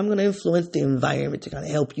there, then I'm going to influence the environment to kind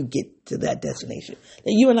of help you get to that destination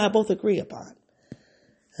that you and I both agree upon.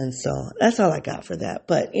 And so that's all I got for that.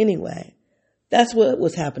 But anyway, that's what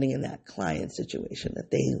was happening in that client situation, that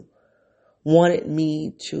they wanted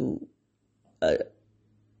me to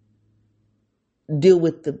deal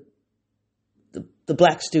with the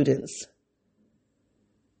black students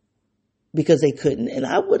because they couldn't. And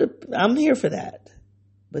I'm here for that.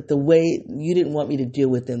 But the way you didn't want me to deal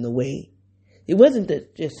with them, it wasn't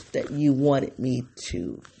just that you wanted me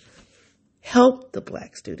to help the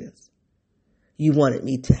black students. You wanted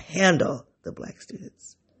me to handle the black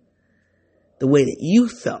students the way that you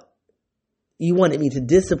felt. You wanted me to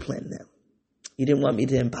discipline them. You didn't want me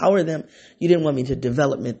to empower them. You didn't want me to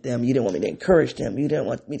develop them. You didn't want me to encourage them. You didn't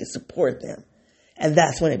want me to support them. And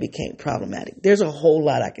that's when it became problematic. There's a whole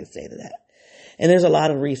lot I can say to that. And there's a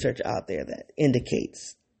lot of research out there that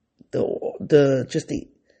indicates I want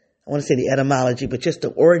to say the etymology, but just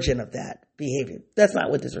the origin of that behavior. That's not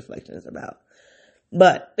what this reflection is about.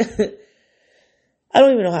 But I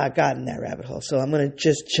don't even know how I got in that rabbit hole. So I'm going to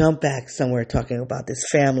just jump back somewhere talking about this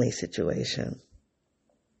family situation.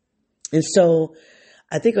 And so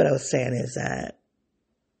I think what I was saying is that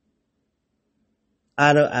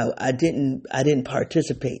I didn't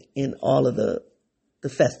participate in all of the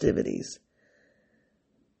festivities.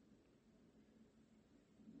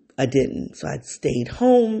 I didn't. So I stayed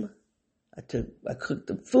home. I cooked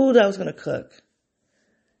the food I was going to cook.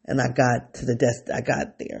 And I got to the desk. I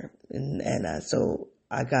got there. So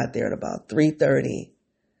I got there at about 3:30.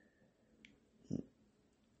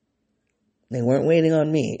 They weren't waiting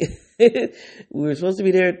on me. We were supposed to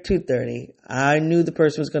be there at 2:30. I knew the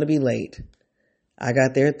person was going to be late. I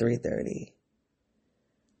got there at 3:30.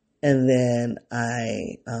 And then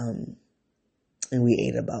and we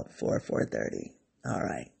ate about 4:30. All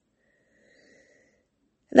right.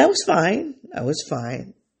 And that was fine. I was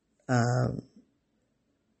fine.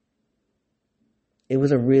 It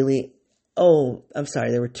was I'm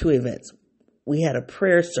sorry, there were two events. We had a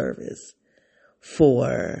prayer service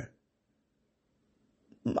for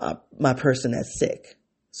my person that's sick.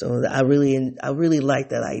 So I really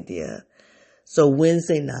liked that idea. So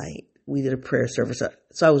Wednesday night, we did a prayer service.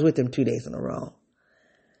 So I was with him 2 days in a row.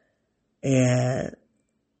 And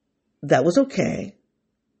that was okay.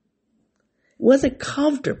 It wasn't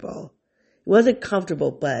comfortable.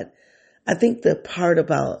 But I think the part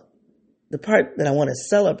that I want to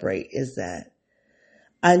celebrate is that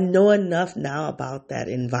I know enough now about that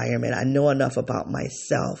environment. I know enough about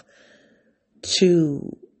myself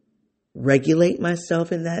to regulate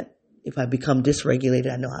myself in that. If I become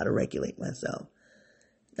dysregulated, I know how to regulate myself.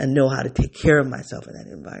 I know how to take care of myself in that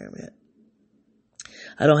environment.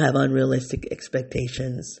 I don't have unrealistic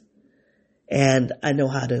expectations. And I know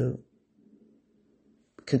how to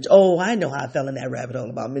I know how I fell in that rabbit hole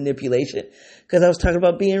about manipulation, because I was talking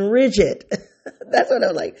about being rigid. That's what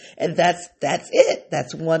I'm like. And that's it.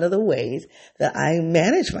 That's one of the ways that I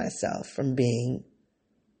manage myself from being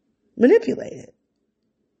manipulated.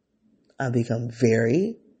 I become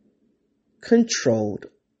very controlled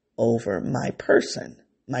over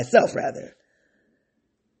myself,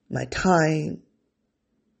 my time,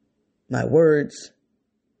 my words,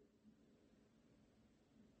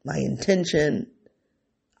 my intention.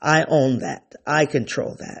 I own that. I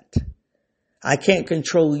control that. I can't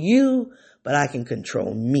control you, but I can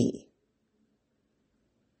control me.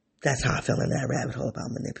 That's how I fell in that rabbit hole about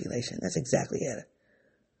manipulation. That's exactly it.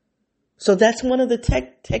 So that's one of the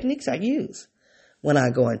techniques I use when I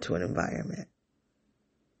go into an environment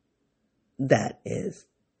that is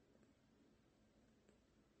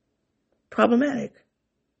problematic.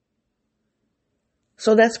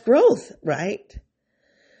 So that's growth, right?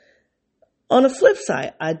 On the flip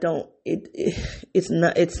side,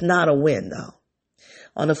 it's not a win though.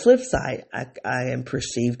 On the flip side, I am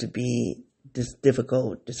perceived to be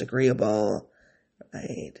difficult, disagreeable,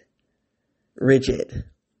 right? Rigid.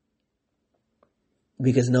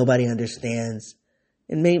 Because nobody understands,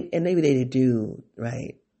 and maybe they do,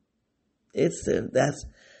 right? It's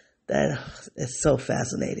so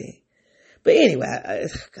fascinating. But anyway, I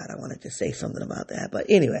wanted to say something about that. But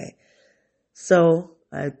anyway, so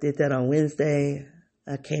I did that on Wednesday.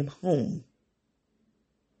 I came home.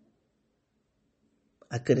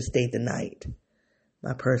 I could have stayed the night.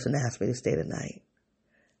 My person asked me to stay the night.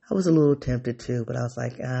 I was a little tempted to, but I was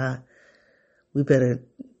like, we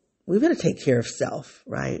better take care of self,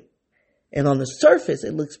 right? And on the surface,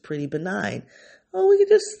 it looks pretty benign. Oh, we could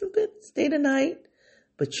just stay the night.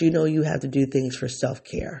 But you have to do things for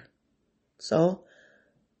self-care. So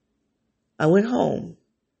I went home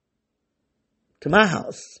to my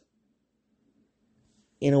house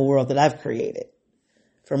in a world that I've created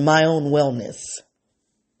for my own wellness.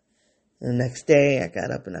 And the next day I got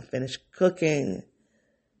up and I finished cooking,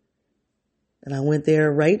 and I went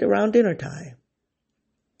there right around dinner time,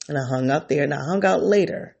 and I hung out there, and I hung out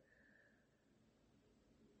later.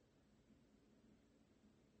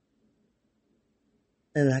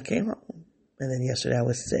 And then I came home, and then yesterday I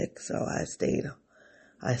was sick, so I stayed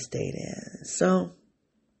in. So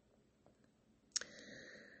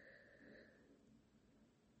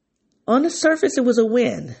on the surface, it was a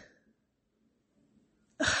win.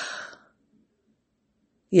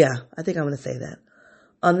 Yeah, I think I'm going to say that.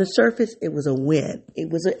 On the surface, it was a win. It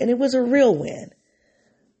was a real win,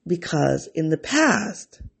 because in the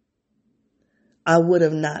past, I would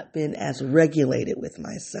have not been as regulated with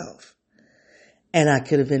myself, and I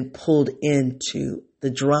could have been pulled into the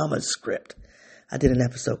drama script. I did an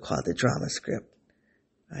episode called The Drama Script,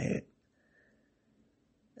 right?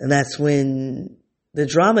 And that's when the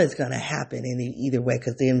drama is going to happen in either way,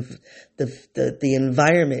 because the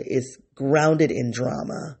environment is grounded in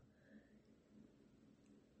drama.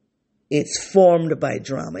 It's formed by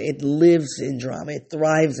drama. It lives in drama. It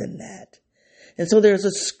thrives in that. And so there's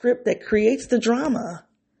a script that creates the drama.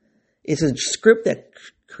 It's a script that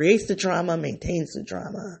creates the drama, maintains the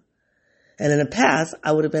drama. And in the past,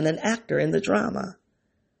 I would have been an actor in the drama.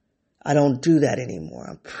 I don't do that anymore.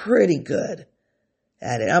 I'm pretty good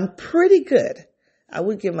at it. I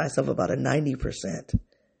would give myself about a 90%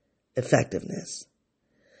 effectiveness.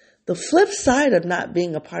 The flip side of not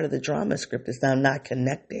being a part of the drama script is now not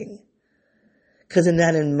connecting. Because in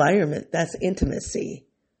that environment, that's intimacy.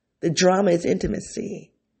 The drama is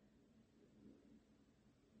intimacy.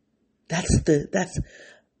 That's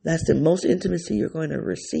the most intimacy you're going to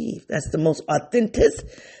receive. That's the most authentic.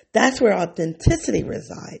 That's where authenticity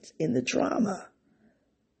resides, in the drama.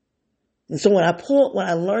 And so when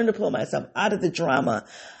I learn to pull myself out of the drama,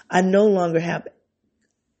 I no longer have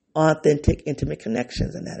authentic, intimate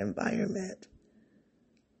connections in that environment.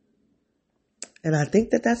 And I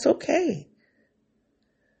think that that's okay.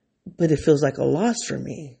 But it feels like a loss for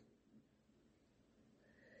me.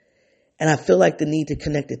 And I feel like the need to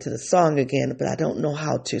connect it to the song again, but I don't know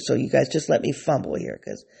how to. So you guys just let me fumble here,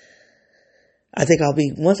 because I think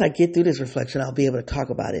once I get through this reflection, I'll be able to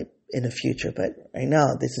talk about it in the future. But right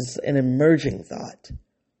now, this is an emerging thought.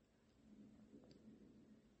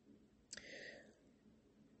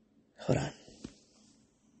 Hold on.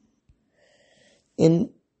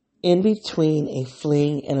 In between a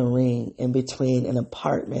fling and a ring, in between an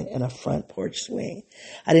apartment and a front porch swing.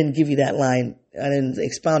 I didn't give you that line. I didn't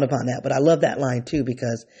expound upon that, but I love that line too,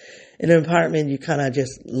 because in an apartment, you kind of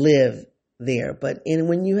just live there. But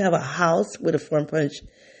when you have a house with a front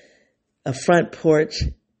porch,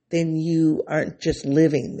 then you aren't just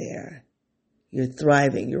living there. You're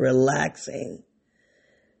thriving. You're relaxing.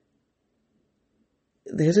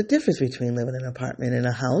 There's a difference between living in an apartment and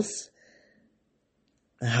a house.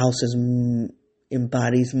 A house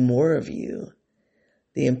embodies more of you.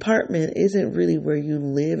 The apartment isn't really where you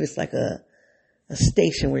live. It's like a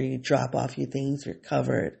station where you drop off your things. You're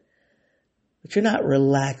covered. But you're not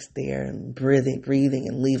relaxed there and breathing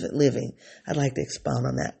and living. I'd like to expound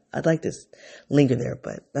on that. I'd like to linger there,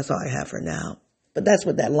 but that's all I have for now. But that's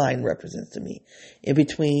what that line represents to me. In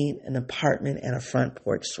between an apartment and a front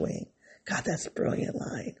porch swing. God, that's a brilliant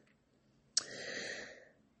line.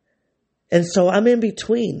 And so I'm in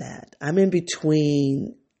between that. I'm in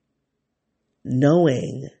between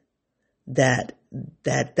knowing that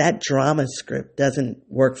drama script doesn't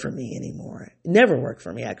work for me anymore. It never worked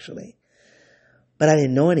for me, actually. But I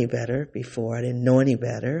didn't know any better before. I didn't know any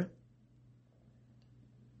better.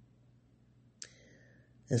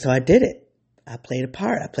 And so I did it. I played a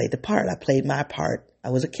part. I played the part. I played my part.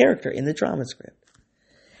 I was a character in the drama script.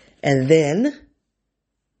 And then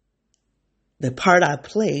the part I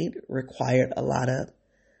played required a lot of,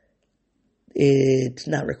 it's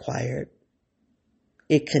not required.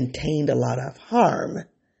 It contained a lot of harm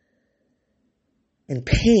and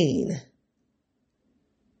pain.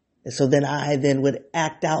 And so then I would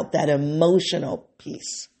act out that emotional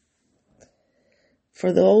piece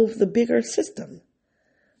for the bigger system.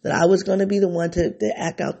 That I was going to be the one to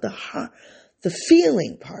act out the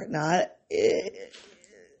feeling part. Now,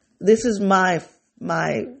 this is my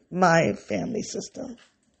family system.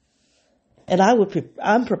 And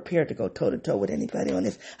I'm prepared to go toe to toe with anybody on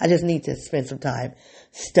this. I just need to spend some time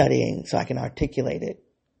studying so I can articulate it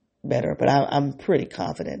better. But I'm pretty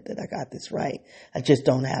confident that I got this right. I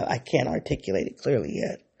can't articulate it clearly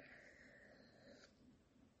yet.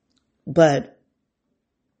 But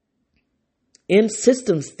in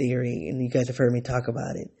systems theory, and you guys have heard me talk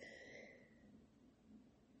about it,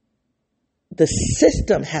 the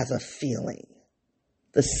system has a feeling.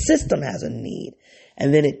 The system has a need.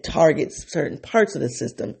 And then it targets certain parts of the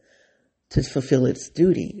system to fulfill its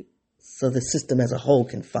duty so the system as a whole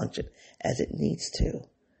can function as it needs to.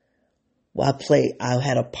 Well, I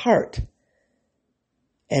had a part.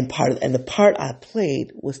 And the part I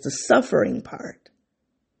played was the suffering part.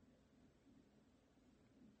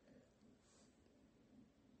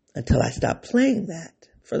 Until I stopped playing that,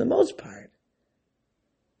 for the most part.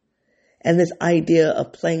 And this idea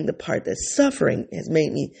of playing the part that's suffering has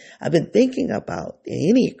made me, I've been thinking about the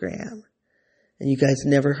Enneagram. And you guys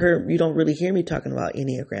you don't really hear me talking about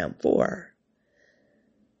Enneagram 4.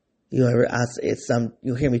 You'll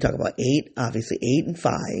hear me talk about 8, obviously 8 and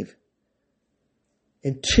 5.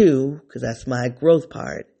 And 2, because that's my growth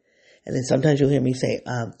part. And then sometimes you'll hear me say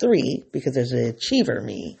 3, because there's an achiever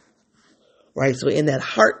me. Right? So in that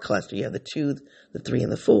heart cluster, you have the 2, the 3,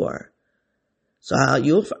 and the 4. So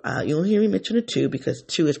you'll hear me mention a 2 because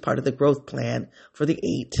 2 is part of the growth plan for the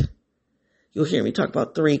 8. You'll hear me talk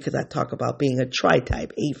about 3 because I talk about being a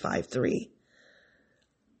tri-type, 8-5-3.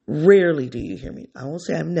 Rarely do you hear me. I won't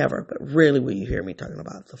say I've never, but rarely will you hear me talking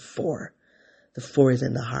about the 4. The 4 is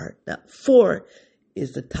in the heart. Now, 4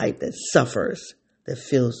 is the type that suffers, that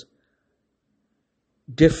feels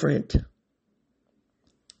different.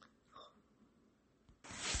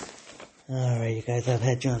 All right, you guys, I've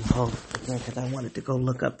had you on hold because I wanted to go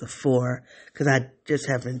look up the 4 because I just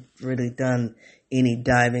haven't really done any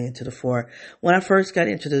diving into the 4. When I first got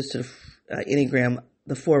introduced to the Enneagram,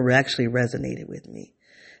 the 4 actually resonated with me.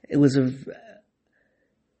 It was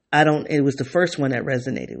it was the first one that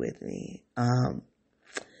resonated with me.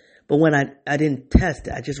 But when I didn't test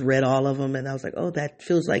it, I just read all of them and I was like, oh, that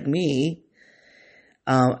feels like me.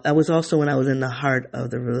 That was also when I was in the heart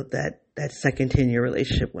of that second 10-year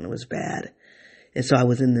relationship when it was bad. And so I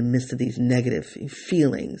was in the midst of these negative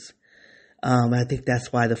feelings. I think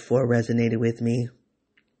that's why the 4 resonated with me,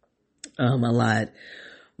 a lot.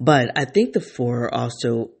 But I think the 4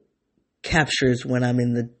 also captures when I'm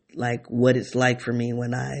in what it's like for me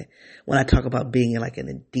when I talk about being in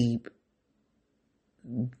a deep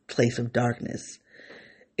place of darkness.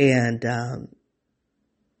 And,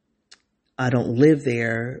 I don't live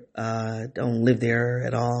there,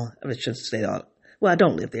 at all. I should say all. Well, I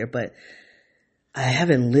don't live there, but I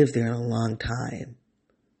haven't lived there in a long time.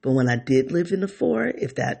 But when I did live in the 4,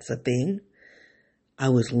 if that's a thing, I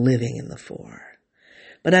was living in the 4.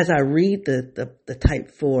 But as I read the type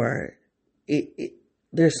 4,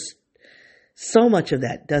 there's so much of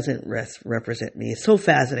that doesn't represent me. It's so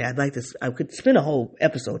fascinating. I could spend a whole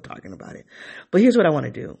episode talking about it. But here's what I want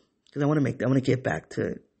to do. Because I want to get back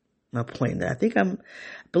to my point that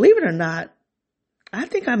believe it or not, I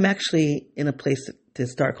think I'm actually in a place to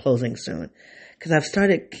start closing soon. Because I've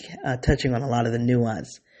started touching on a lot of the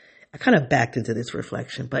nuance. I kind of backed into this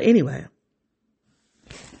reflection. But anyway.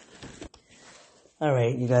 All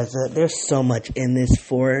right, you guys, there's so much in this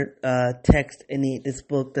 4 text in this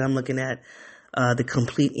book that I'm looking at. The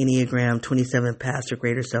Complete Enneagram, 27 Paths to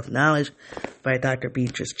Greater Self-Knowledge by Dr.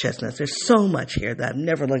 Beatrice Chestnut. There's so much here that I've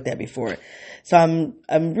never looked at before. So I'm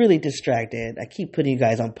really distracted. I keep putting you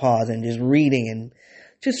guys on pause and just reading, and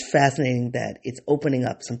just fascinating that it's opening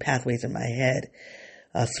up some pathways in my head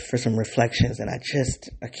for some reflections. And I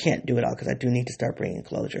can't do it all because I do need to start bringing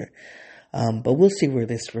closure. But we'll see where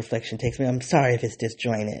this reflection takes me. I'm sorry if it's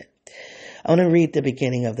disjointed. I want to read the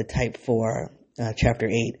beginning of the Type 4, Chapter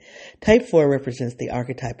 8. Type 4 represents the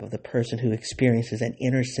archetype of the person who experiences an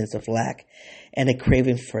inner sense of lack and a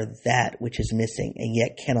craving for that which is missing, and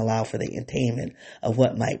yet can't allow for the attainment of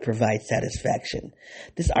what might provide satisfaction.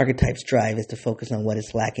 This archetype's drive is to focus on what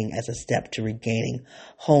is lacking as a step to regaining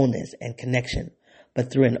wholeness and connection. But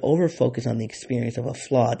through an over-focus on the experience of a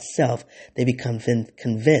flawed self, they become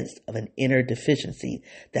convinced of an inner deficiency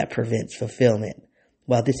that prevents fulfillment.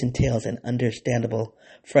 While this entails an understandable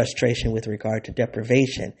frustration with regard to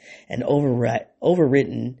deprivation, an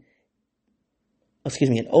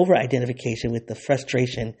over-identification with the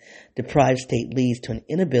frustration deprived state leads to an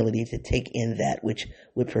inability to take in that which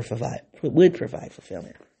would provide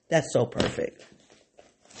fulfillment. That's so perfect.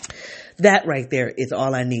 That right there is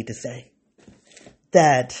all I need to say.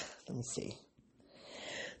 Let me see.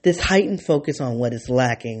 This heightened focus on what is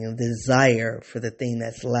lacking and the desire for the thing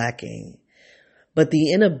that's lacking, but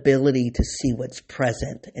the inability to see what's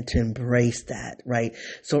present and to embrace that, right?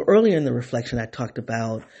 So earlier in the reflection, I talked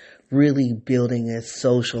about really building a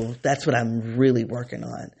social. That's what I'm really working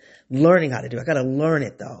on. Learning how to do. I got to learn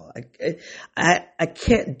it though. I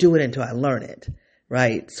can't do it until I learn it,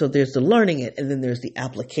 right? So there's the learning it, and then there's the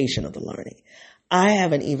application of the learning. I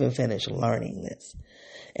haven't even finished learning this.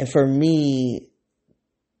 And for me,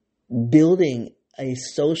 building a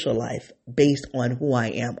social life based on who I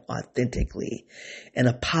am authentically in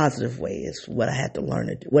a positive way is what I have to learn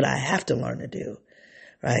to do,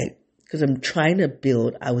 right? Because I was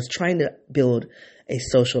trying to build a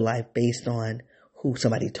social life based on who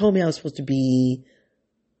somebody told me I was supposed to be,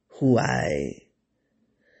 who I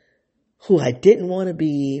didn't want to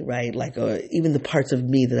be, right? Even the parts of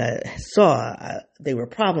me that I saw, they were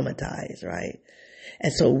problematized, right?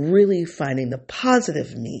 And so really finding the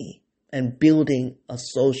positive me and building a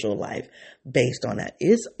social life based on that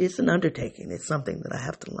is an undertaking. It's something that I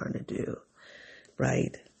have to learn to do,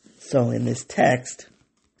 right? So in this text,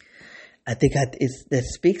 I think that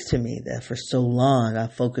speaks to me that for so long I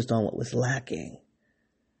focused on what was lacking.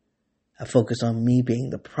 I focused on me being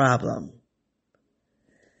the problem.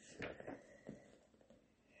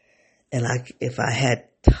 And if I had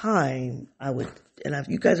time, I would,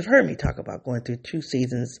 you guys have heard me talk about going through 2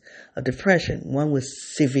 seasons of depression. One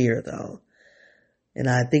was severe though. And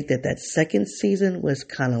I think that second season was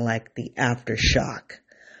kind of like the aftershock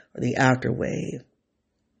or the afterwave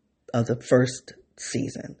of the first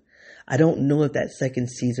season. I don't know if that second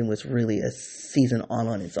season was really a season all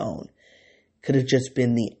on its own. Could have just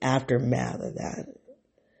been the aftermath of that.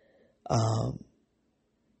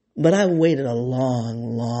 But I waited a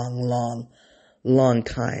long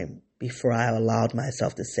time before I allowed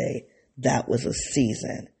myself to say that was a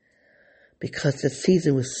season. Because the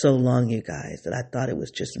season was so long, you guys, that I thought it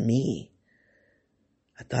was just me.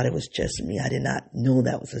 I did not know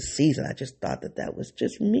that was a season. I just thought that was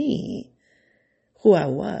just me, who I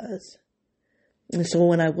was. And so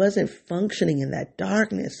when I wasn't functioning in that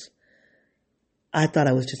darkness, I thought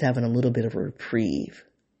I was just having a little bit of a reprieve.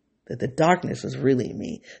 That the darkness was really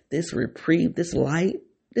me. This reprieve, this light,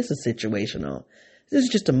 this is situational. This is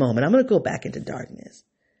just a moment. I'm going to go back into darkness.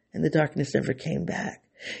 And the darkness never came back.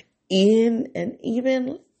 It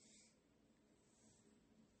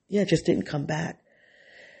just didn't come back.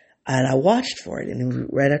 And I watched for it. And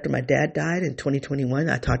right after my dad died in 2021,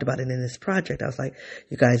 I talked about it in this project. I was like,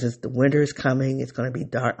 you guys, as the winter is coming, it's going to be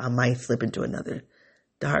dark. I might slip into another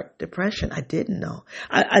dark depression. I didn't know.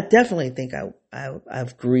 I definitely think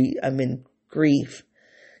I'm in grief.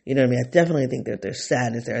 You know what I mean? I definitely think that there's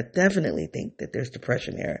sadness there. I definitely think that there's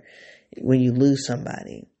depression there when you lose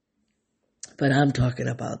somebody. But I'm talking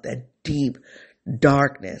about that deep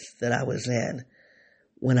darkness that I was in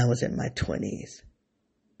when I was in my 20s,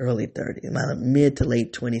 early 30s, my mid to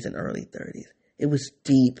late 20s and early 30s. It was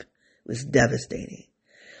deep. It was devastating.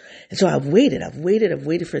 And so I've waited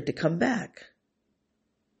for it to come back.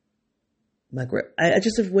 I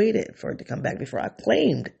just have waited for it to come back before I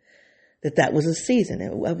claimed that was a season.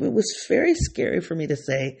 It was very scary for me to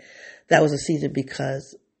say that was a season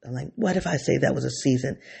because I'm like, what if I say that was a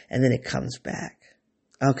season and then it comes back?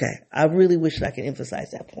 Okay. I really wish that I could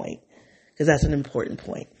emphasize that point because that's an important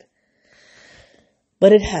point.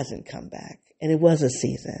 But it hasn't come back and it was a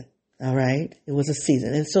season. All right. It was a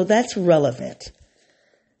season. And so that's relevant.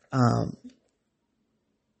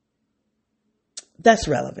 That's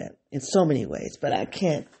relevant in so many ways, but I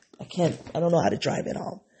don't know how to drive it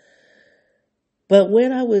home. But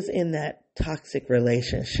when I was in that toxic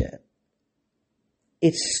relationship,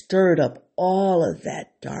 it stirred up all of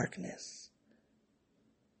that darkness,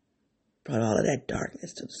 brought all of that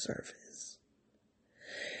darkness to the surface.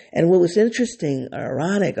 And what was interesting or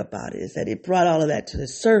ironic about it is that it brought all of that to the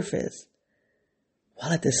surface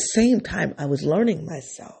while at the same time I was learning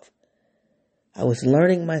myself. I was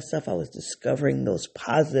discovering those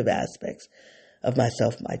positive aspects of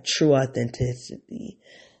myself, my true authenticity,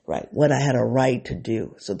 right? What I had a right to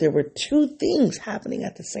do. So there were two things happening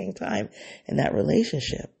at the same time in that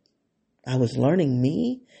relationship. I was learning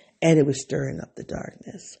me and it was stirring up the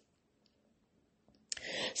darkness.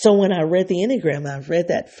 So when I read the Enneagram, I read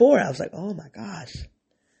that 4, I was like, oh my gosh,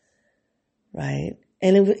 right?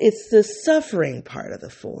 And it's the suffering part of the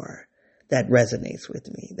 4 that resonates with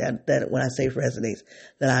me. That when I say resonates,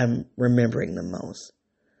 that I'm remembering the most.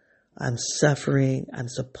 I'm suffering. I'm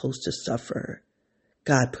supposed to suffer.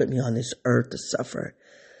 God put me on this earth to suffer.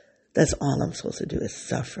 That's all I'm supposed to do is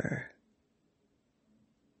suffer.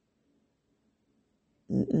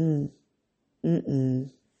 No,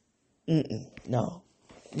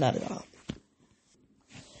 not at all.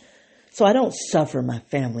 So I don't suffer my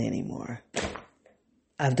family anymore.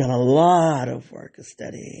 I've done a lot of work of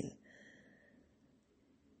studying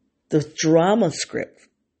the drama script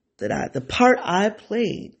the part I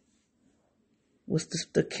played was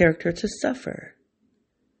the character to suffer.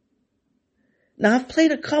 Now I've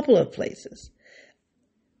played a couple of places.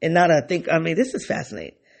 And now that this is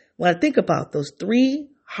fascinating. When I think about those 3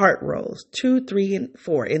 heart rows, 2, 3, and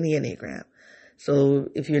 4 in the Enneagram. So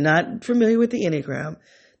if you're not familiar with the Enneagram,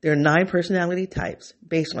 there are 9 personality types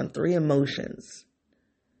based on 3 emotions,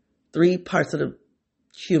 3 parts of the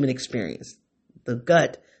human experience, the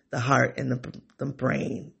gut, the heart, and the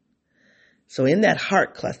brain. So in that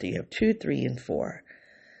heart cluster, you have 2, 3, and 4.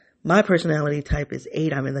 My personality type is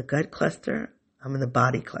 8. I'm in the gut cluster. I'm in the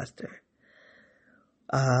body cluster.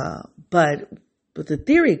 But the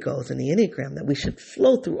theory goes in the Enneagram that we should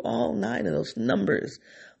flow through all 9 of those numbers,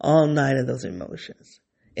 all 9 of those emotions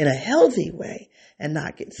in a healthy way and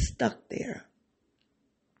not get stuck there.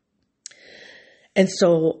 And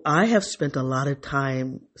so I have spent a lot of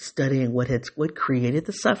time studying what created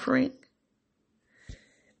the suffering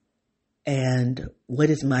and what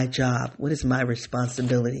is my job, what is my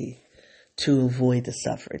responsibility to avoid the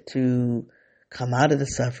suffering, to come out of the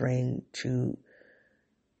suffering, to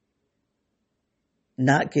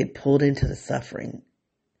not get pulled into the suffering.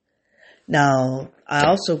 Now, I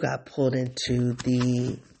also got pulled into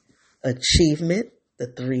the achievement, the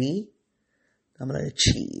 3. I'm going to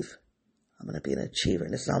achieve. I'm going to be an achiever,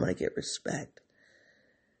 and this is how I'm going to get respect.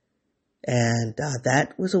 And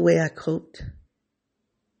that was a way I coped.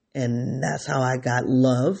 And that's how I got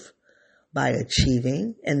love, by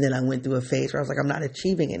achieving. And then I went through a phase where I was like, I'm not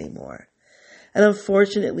achieving anymore. And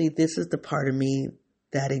unfortunately, this is the part of me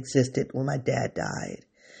that existed when my dad died.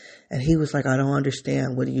 And he was like, I don't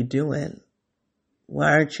understand. What are you doing?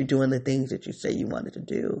 Why aren't you doing the things that you say you wanted to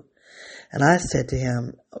do? And I said to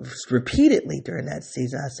him repeatedly during that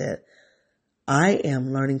season, I said, I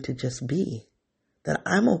am learning to just be. that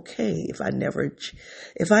I'm okay if I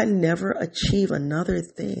never achieve another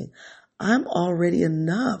thing. I'm already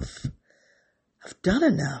enough. I've done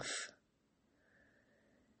enough.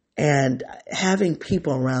 And having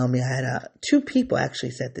people around me, I had two people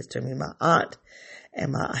actually said this to me. My aunt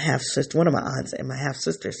and my half-sister, one of my aunts and my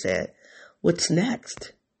half-sister said, what's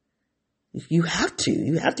next? You have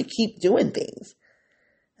to keep doing things.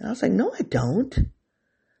 And I was like, no, I don't.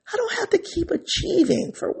 I don't have to keep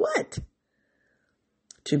achieving. For what?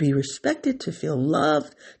 To be respected, to feel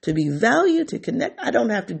loved, to be valued, to connect. I don't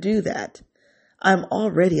have to do that. I'm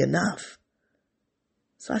already enough.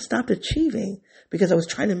 So I stopped achieving because I was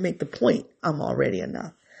trying to make the point I'm already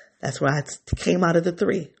enough. That's where I came out of the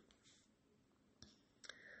 3.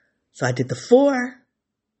 So I did the 4.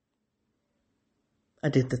 I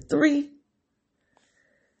did the 3.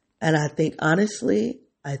 And I think, honestly,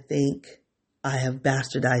 I have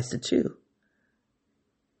bastardized the 2.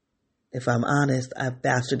 If I'm honest, I've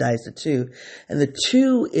bastardized the 2. And the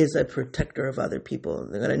 2 is a protector of other people.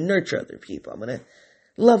 They're going to nurture other people. I'm going to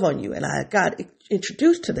love on you. And I got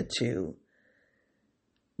introduced to the 2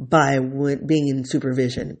 by being in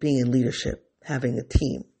supervision, being in leadership, having a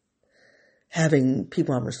team, having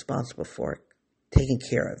people I'm responsible for, taking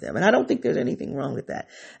care of them. And I don't think there's anything wrong with that.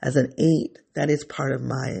 As an 8, that is part of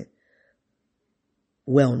my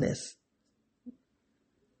wellness.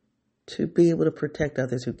 To be able to protect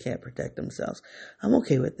others who can't protect themselves. I'm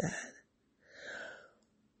okay with that.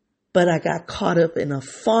 But I got caught up in a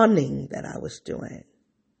fawning that I was doing.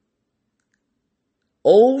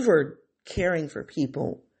 Over caring for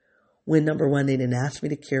people when, number one, they didn't ask me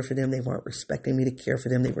to care for them. They weren't respecting me to care for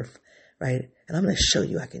them. They were, right? And I'm going to show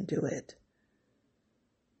you I can do it.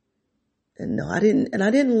 And no, I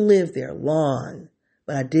didn't live there long,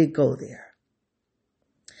 but I did go there.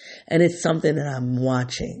 And it's something that I'm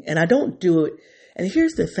watching. And I don't do it. And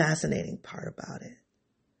here's the fascinating part about it.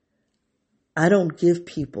 I don't give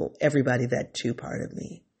people, everybody, that 2 part of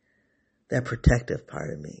me, that protective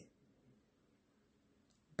part of me.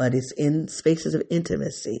 But it's in spaces of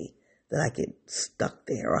intimacy that I get stuck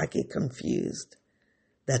there or I get confused.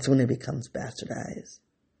 That's when it becomes bastardized.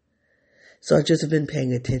 So I've just been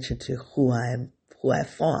paying attention to who I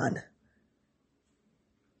fawn.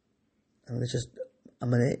 I'm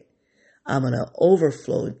going to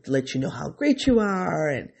overflow, let you know how great you are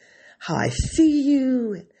and how I see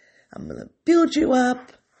you. And I'm going to build you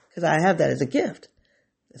up because I have that as a gift.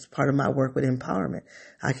 It's part of my work with empowerment.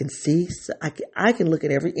 I can look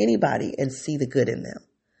at anybody and see the good in them.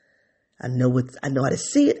 I know how to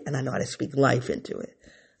see it and I know how to speak life into it.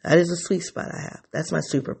 That is a sweet spot I have. That's my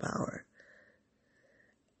superpower.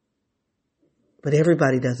 But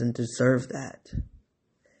everybody doesn't deserve that.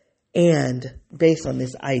 And based on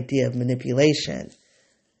this idea of manipulation,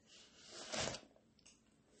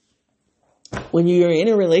 when you're in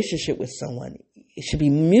a relationship with someone, it should be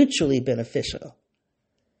mutually beneficial.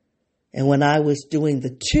 And when I was doing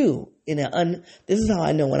the 2, this is how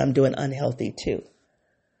I know when I'm doing unhealthy 2,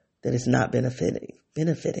 that it's not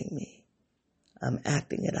benefiting me. I'm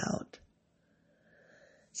acting it out.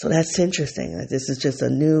 So that's interesting. This is just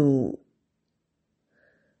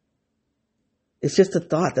it's just a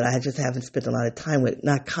thought that I just haven't spent a lot of time with,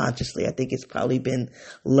 not consciously. I think it's probably been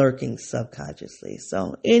lurking subconsciously.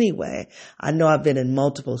 So anyway, I know I've been in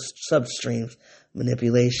multiple substreams,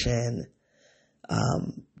 manipulation,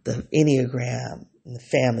 the Enneagram, and the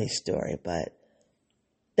family story, but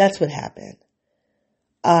that's what happened.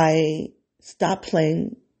 I stopped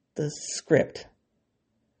playing the script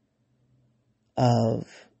of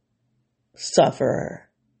sufferer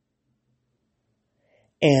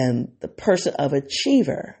and the person of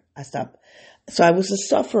achiever. So I was a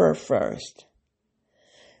sufferer first.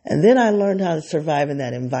 And then I learned how to survive in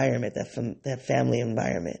that environment, that family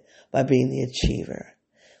environment, by being the achiever.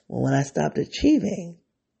 Well, when I stopped achieving,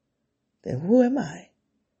 then who am I?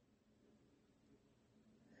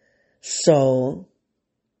 So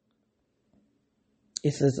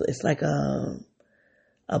it's like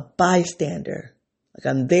a bystander. Like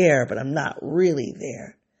I'm there, but I'm not really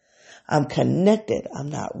there. I'm connected. I'm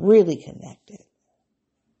not really connected.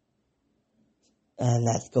 And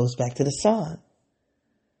that goes back to the song.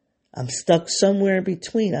 I'm stuck somewhere in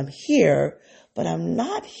between. I'm here, but I'm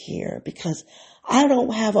not here because I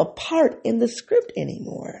don't have a part in the script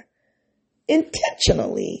anymore.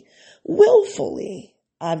 Intentionally, willfully,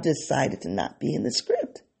 I've decided to not be in the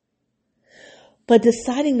script. But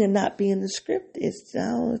deciding to not be in the script is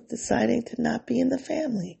now deciding to not be in the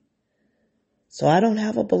family. So I don't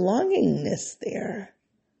have a belongingness there.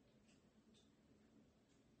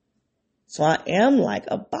 So I am like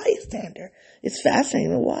a bystander. It's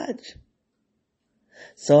fascinating to watch.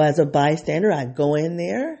 So as a bystander, I go in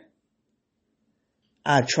there.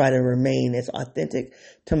 I try to remain as authentic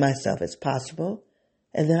to myself as possible.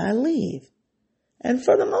 And then I leave. And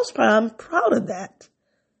for the most part, I'm proud of that.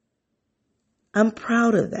 I'm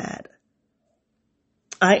proud of that.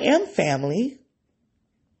 I am family.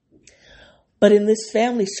 But in this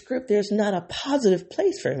family script, there's not a positive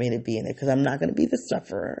place for me to be in it because I'm not going to be the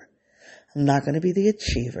sufferer. I'm not going to be the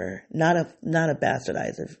achiever, not a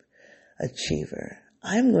bastardized achiever.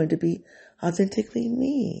 I'm going to be authentically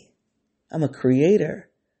me. I'm a creator.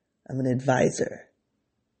 I'm an advisor.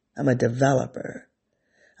 I'm a developer.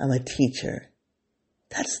 I'm a teacher.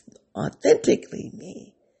 That's authentically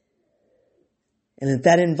me. And if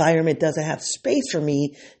that environment doesn't have space for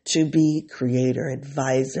me to be creator,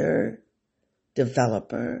 advisor,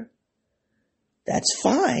 developer, that's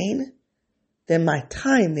fine. Then my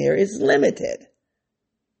time there is limited.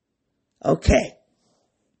 Okay.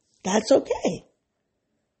 That's okay.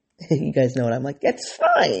 You guys know what I'm like. That's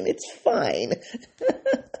fine. It's fine.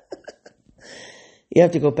 You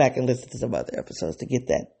have to go back and listen to some other episodes to get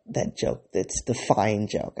that joke. That's the fine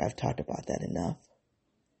joke. I've talked about that enough.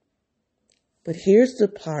 But here's the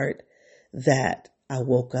part that I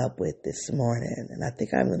woke up with this morning, and I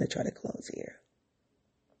think I'm going to try to close here.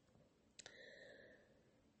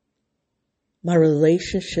 My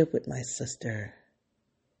relationship with my sister,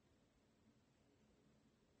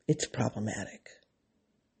 it's problematic.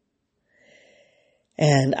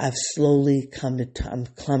 And I've slowly I'm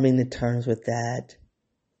coming to terms with that.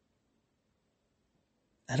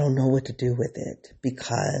 I don't know what to do with it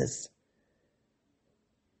because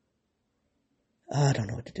I don't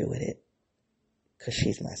know what to do with it because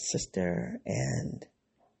she's my sister and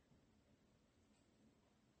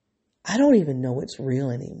I don't even know what's real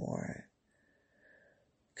anymore.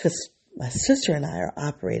 Because my sister and I are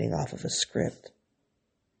operating off of a script.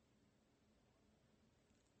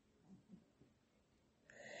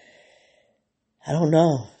 I don't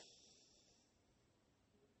know.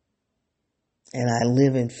 And I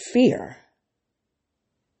live in fear.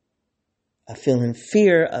 I feel in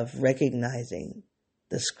fear of recognizing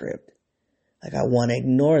the script. Like I want to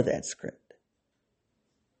ignore that script.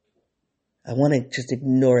 I want to just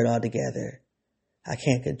ignore it altogether. I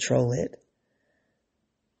can't control it.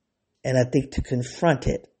 And I think to confront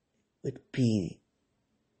it would be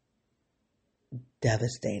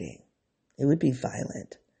devastating. It would be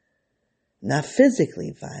violent. Not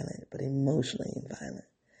physically violent, but emotionally violent.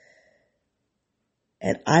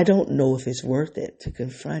 And I don't know if it's worth it to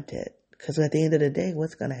confront it. Because at the end of the day,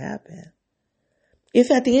 what's going to happen? If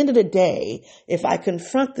at the end of the day, if I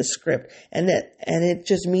confront the script and it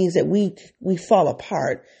just means that we fall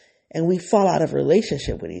apart and we fall out of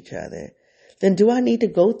relationship with each other, then do I need to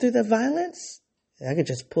go through the violence? I can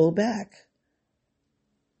just pull back.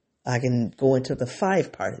 I can go into the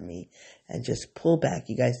 5 part of me and just pull back.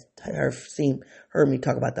 You guys heard me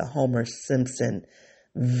talk about the Homer Simpson,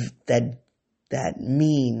 that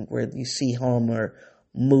meme where you see Homer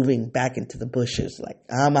moving back into the bushes like,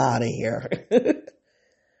 I'm out of here.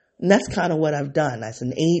 And that's kind of what I've done. As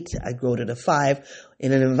an 8, I grow to the 5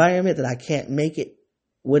 in an environment that I can't make it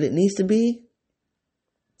what it needs to be.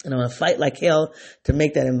 And I'm going to fight like hell to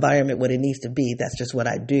make that environment what it needs to be. That's just what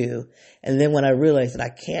I do. And then when I realize that I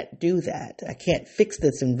can't do that, I can't fix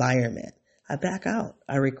this environment, I back out.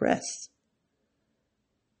 I regress.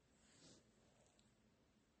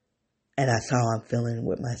 And that's how I'm feeling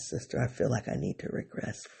with my sister. I feel like I need to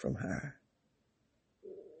regress from her.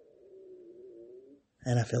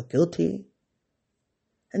 And I feel guilty.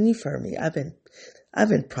 And you've heard me. I've been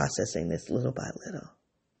processing this little by little.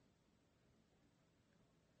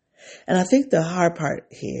 And I think the hard part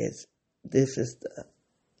here is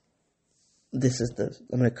I'm going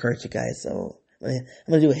to encourage you guys. So I'm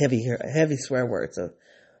going to do a heavy swear word. So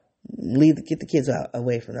get the kids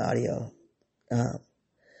away from the audio.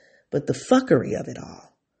 But the fuckery of it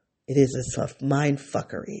all, it is a tough mind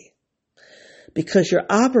fuckery because you're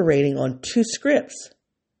operating on 2 scripts.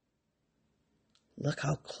 Look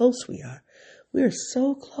how close we are. We are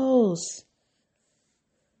so close.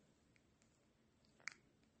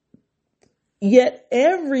 Yet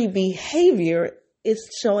every behavior is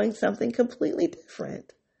showing something completely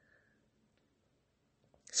different.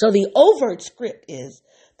 So the overt script is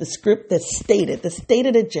the script that's stated, the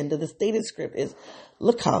stated agenda, the stated script is,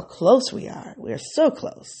 look how close we are. We are so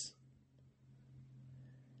close.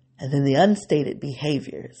 And then the unstated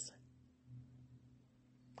behaviors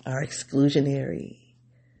are exclusionary,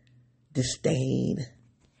 disdain,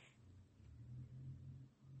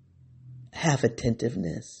 half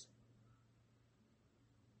attentiveness.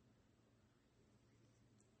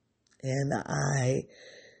 And I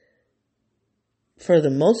for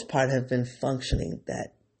the most part, have been functioning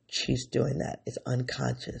that she's doing that. It's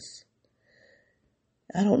unconscious.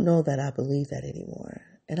 I don't know that I believe that anymore.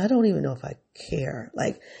 And I don't even know if I care.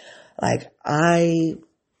 Like I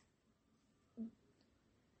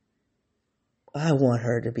want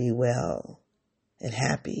her to be well and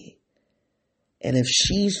happy. And if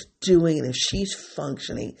she's doing it, if she's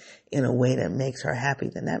functioning in a way that makes her happy,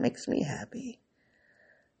 then that makes me happy.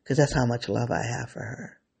 Because that's how much love I have for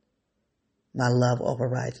her. My love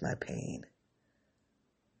overrides my pain.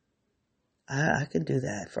 I can do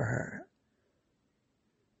that for her.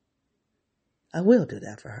 I will do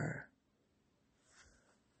that for her.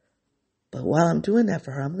 But while I'm doing that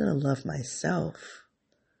for her, I'm going to love myself.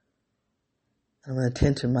 I'm going to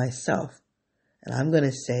tend to myself. And I'm going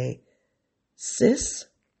to say, sis,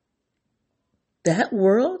 that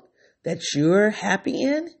world that you're happy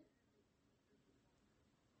in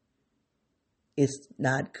is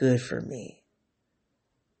not good for me.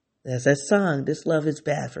 There's that song, This Love Is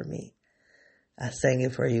Bad For Me. I sang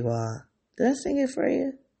it for you all. Did I sing it for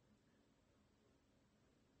you?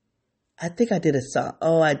 I think I did a song.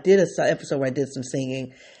 Oh, I did a episode where I did some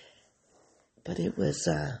singing. But it was,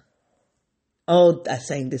 I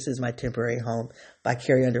sang This Is My Temporary Home by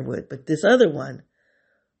Carrie Underwood. But this other one,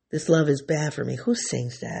 This Love Is Bad For Me. Who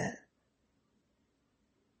sings that?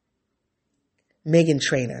 Megan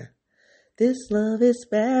Trainor. This love is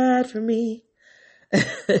bad for me.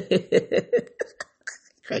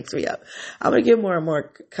 Cracks me up. I'm going to get more and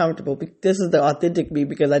more comfortable. This is the authentic me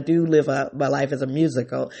because I do live my life as a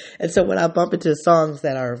musical. And so when I bump into songs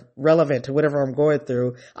that are relevant to whatever I'm going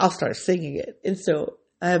through, I'll start singing it. And so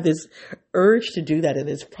I have this urge to do that in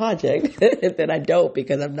this project that I don't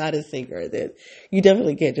because I'm not a singer. That you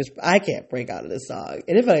definitely I can't break out of the song.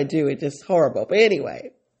 And if I do, it's just horrible. But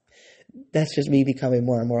anyway, that's just me becoming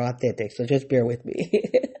more and more authentic. So just bear with me.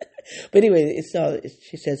 But anyway,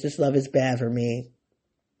 she says, this love is bad for me.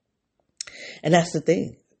 And that's the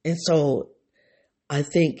thing. And so I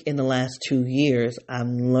think in the last 2 years,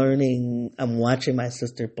 I'm watching my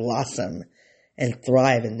sister blossom and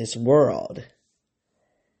thrive in this world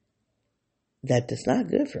that is not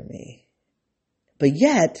good for me. But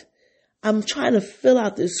yet, I'm trying to fill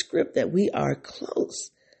out this script that we are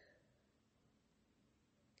close.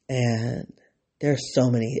 And there's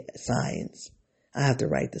so many signs. I have to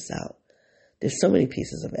write this out. There's so many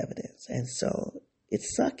pieces of evidence. And so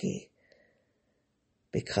it's sucky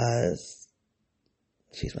because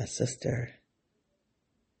she's my sister.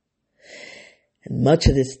 And much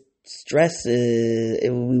of this stress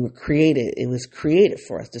it was created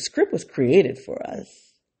for us. The script was created for us.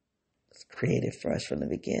 It's created for us from the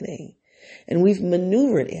beginning. And we've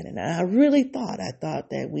maneuvered in it. And I thought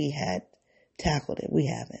that we had tackled it. We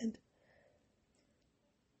haven't.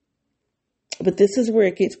 But this is where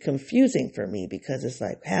it gets confusing for me because it's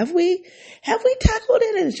like, have we tackled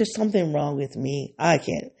it? And it's just something wrong with me. I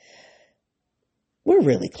can't. We're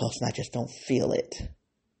really close and I just don't feel it.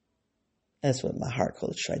 That's what my heart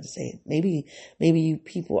coach tried to say. Maybe you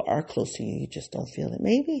people are close to you. You just don't feel it.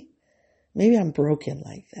 Maybe I'm broken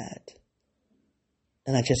like that.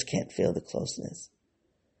 And I just can't feel the closeness.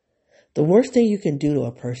 The worst thing you can do to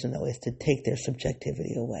a person, though, is to take their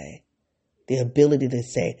subjectivity away. The ability to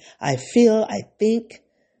say, I feel, I think,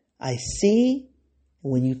 I see.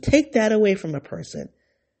 When you take that away from a person,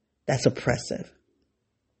 that's oppressive.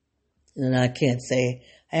 And I can't say,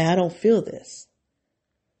 hey, I don't feel this.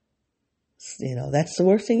 That's the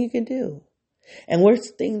worst thing you can do. And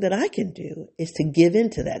worst thing that I can do is to give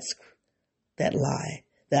into that lie,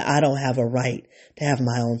 that I don't have a right to have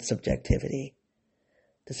my own subjectivity.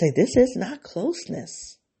 To say, this is not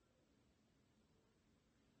closeness.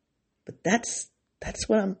 But that's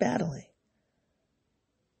what I'm battling.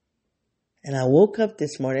 And I woke up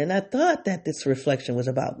this morning and I thought that this reflection was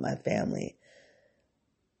about my family.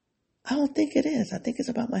 I don't think it is. I think it's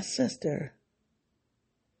about my sister.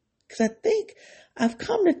 Because I think I've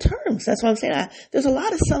come to terms. That's what I'm saying. There's a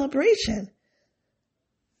lot of celebration.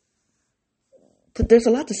 There's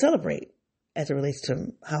a lot to celebrate as it relates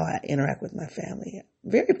to how I interact with my family.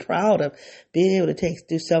 I'm very proud of being able to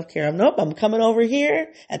do self-care. I'm coming over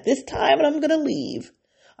here at this time and I'm going to leave.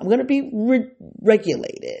 I'm going to be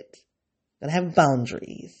regulated. I'm going to have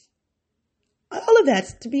boundaries. All of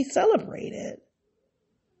that's to be celebrated.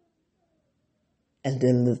 And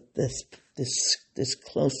then this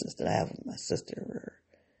closeness that I have with my sister,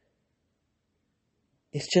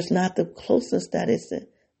 it's just not the closeness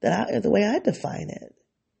the way I define it.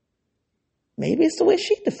 Maybe it's the way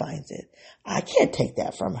she defines it. I can't take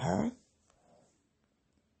that from her.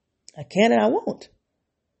 I can and I won't.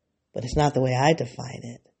 But it's not the way I define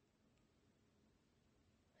it.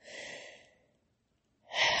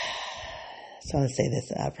 So I'm going to say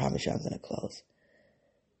this, and I promise you I'm going to close.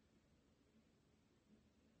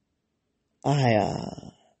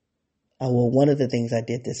 One of the things I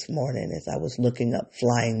did this morning is I was looking up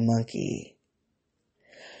flying monkey.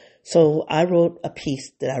 So I wrote a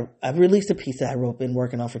piece I released a piece that I wrote, been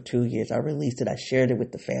working on for 2 years. I released it. I shared it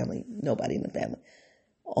with the family. Nobody in the family.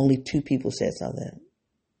 Only 2 people said something.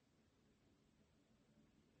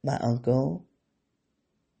 My uncle,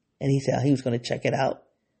 and he said he was going to check it out.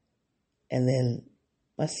 And then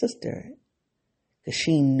my sister, because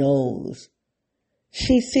she knows.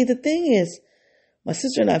 See, the thing is, my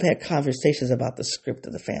sister and I have had conversations about the script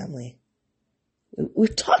of the family.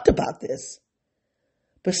 We've talked about this.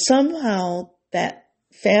 But somehow that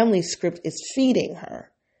family script is feeding her.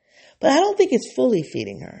 But I don't think it's fully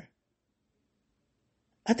feeding her.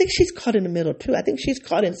 I think she's caught in the middle too. I think she's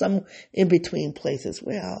caught in some in between place as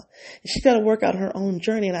well. And she's got to work out her own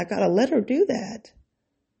journey, and I got to let her do that.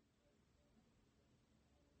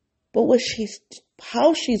 But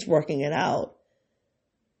how she's working it out,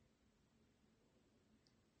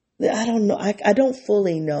 I don't know. I don't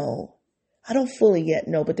fully know. I don't fully yet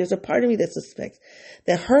know, but there's a part of me that suspects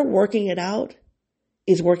that her working it out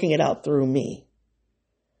is working it out through me.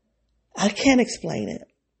 I can't explain it.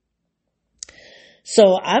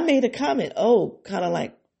 So I made a comment.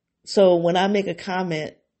 So when I make a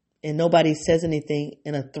comment and nobody says anything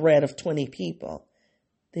in a thread of 20 people,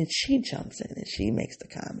 then she jumps in and she makes the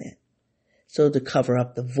comment. So to cover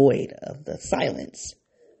up the void of the silence.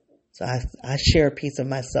 So I share a piece of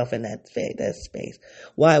myself in that space.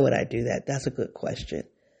 Why would I do that? That's a good question.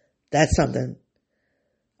 That's something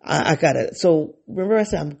I gotta. So remember, I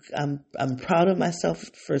said I'm proud of myself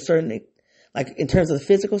for certain, like in terms of the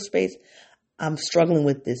physical space. I'm struggling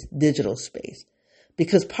with this digital space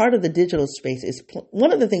because part of the digital space is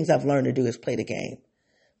one of the things I've learned to do is play the game,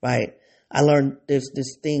 right? I learned there's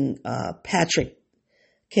this thing, Patrick.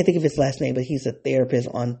 Can't think of his last name, but he's a therapist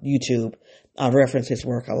on YouTube. I reference his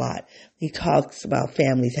work a lot. He talks about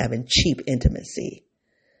families having cheap intimacy.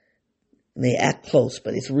 And they act close,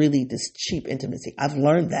 but it's really this cheap intimacy. I've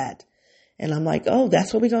learned that. And I'm like, oh,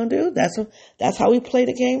 that's what we're going to do? That's how we play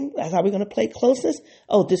the game? That's how we're going to play closeness?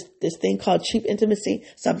 Oh, this thing called cheap intimacy.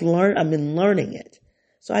 So I've been learning it.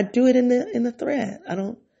 So I do it in the thread.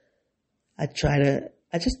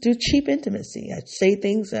 I just do cheap intimacy. I say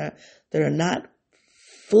things that are not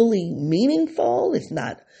fully meaningful. It's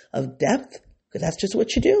not of depth, because that's just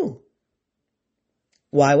what you do.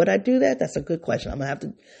 Why would I do that? That's a good question. I'm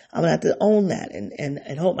gonna have to own that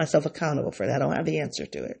and hold myself accountable for that. I don't have the answer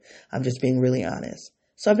to it. I'm just being really honest.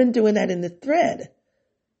 So I've been doing that in the thread.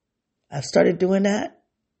 I've started doing that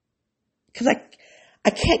because I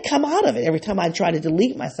can't come out of it. Every time I try to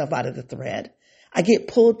delete myself out of the thread, I get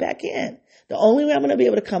pulled back in. The only way I'm going to be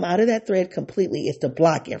able to come out of that thread completely is to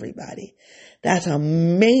block everybody. That's a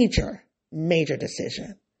major, major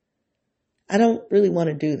decision. I don't really want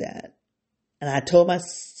to do that. And I told my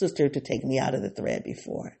sister to take me out of the thread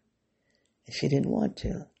before, and she didn't want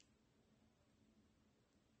to.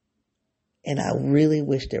 And I really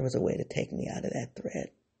wish there was a way to take me out of that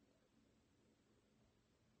thread.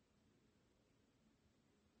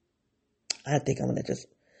 I think I'm going to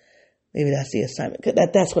maybe that's the assignment.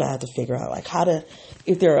 That's what I have to figure out. Like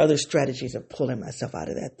if there are other strategies of pulling myself out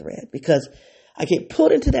of that thread, because I get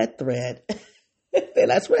pulled into that thread and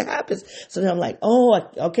that's what happens. So then I'm like, oh,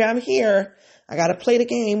 okay, I'm here. I got to play the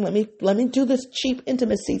game. Let me do this cheap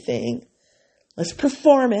intimacy thing. Let's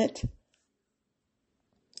perform it.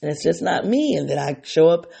 And it's just not me. And then I show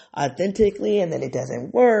up authentically and then it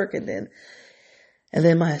doesn't work. And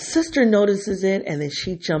then my sister notices it and then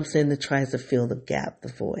she jumps in and tries to fill the gap,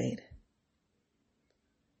 the void.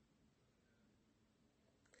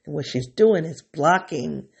 And what she's doing is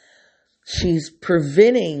blocking. She's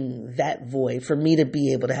preventing that void for me to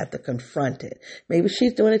be able to have to confront it. Maybe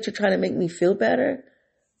she's doing it to try to make me feel better.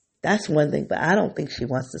 That's one thing, but I don't think she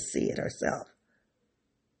wants to see it herself.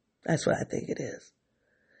 That's what I think it is.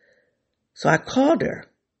 So I called her.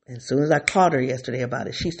 And as soon as I called her yesterday about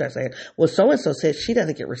it, she starts saying, well, so-and-so said she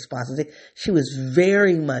doesn't get responses. She was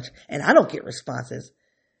very much, and I don't get responses.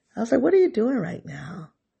 I was like, what are you doing right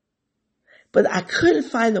now? But I couldn't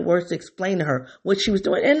find the words to explain to her what she was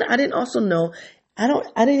doing. And I didn't also know, I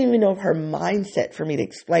didn't even know of her mindset for me to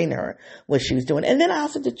explain to her what she was doing. And then I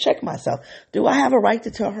also had to check myself. Do I have a right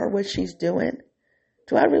to tell her what she's doing?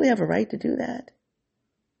 Do I really have a right to do that?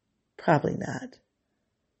 Probably not.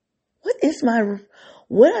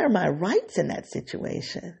 What are my rights in that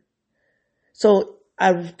situation? So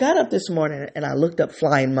I got up this morning and I looked up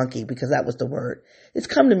flying monkey because that was the word. It's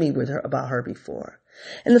come to me about her before.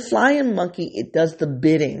 And the flying monkey, it does the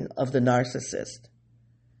bidding of the narcissist.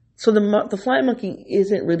 So the flying monkey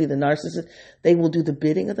isn't really the narcissist. They will do the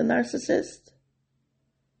bidding of the narcissist.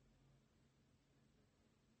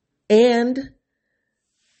 And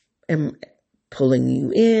pulling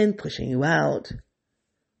you in, pushing you out.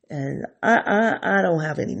 And I don't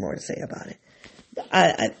have any more to say about it.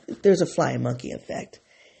 There's a flying monkey effect.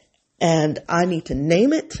 And I need to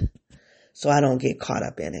name it so I don't get caught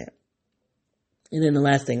up in it. And then the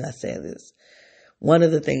last thing I said is, one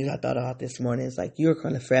of the things I thought about this morning is like, you're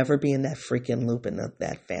going to forever be in that freaking loop in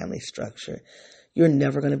that family structure. You're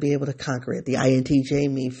never going to be able to conquer it. The INTJ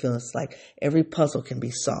me feels like every puzzle can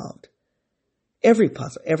be solved. Every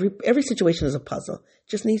puzzle, every situation is a puzzle. It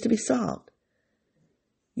just needs to be solved.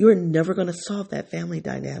 You're never going to solve that family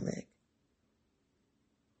dynamic.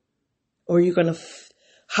 Or you're going to,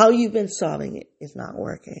 how you've been solving it is not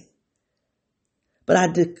working. But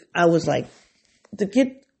I was like, to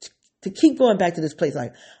keep going back to this place,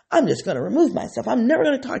 like, I'm just going to remove myself. I'm never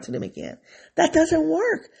going to talk to them again. That doesn't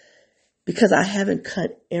work because I haven't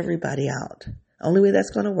cut everybody out. The only way that's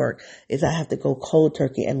going to work is I have to go cold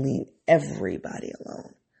turkey and leave everybody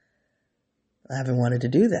alone. I haven't wanted to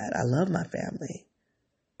do that. I love my family.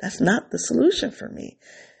 That's not the solution for me.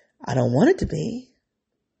 I don't want it to be.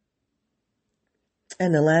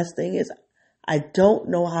 And the last thing is, I don't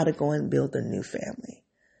know how to go and build a new family.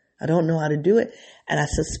 I don't know how to do it. And I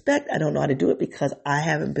suspect I don't know how to do it because I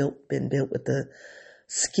haven't been built with the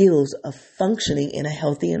skills of functioning in a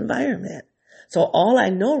healthy environment. So all I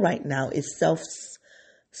know right now is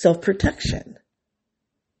self-protection.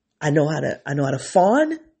 I know how to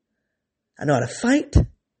fawn. I know how to fight.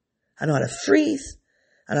 I know how to freeze.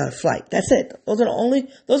 I know how to flight. That's it. Those are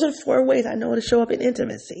the 4 ways I know how to show up in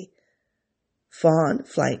intimacy. Fawn,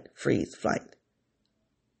 flight, freeze, flight.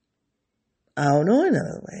 I don't know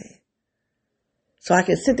another way. So I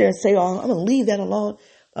can sit there and say, oh, I'm going to leave that alone.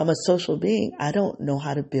 I'm a social being. I don't know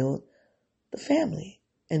how to build the family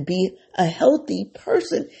and be a healthy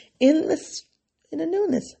person in the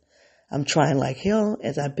newness. I'm trying like hell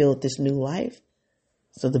as I build this new life.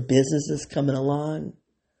 So the business is coming along.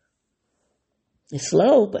 It's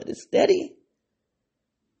slow, but it's steady.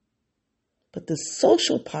 But the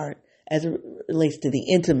social part, as it relates to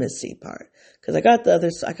the intimacy part, because I got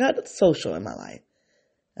the social in my life.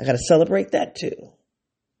 I got to celebrate that too.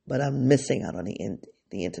 But I'm missing out on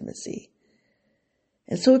the intimacy.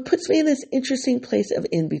 And so it puts me in this interesting place of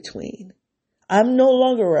in between. I'm no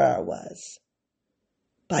longer where I was.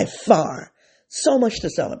 By far. So much to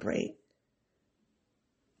celebrate.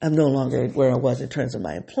 I'm no longer where I was in terms of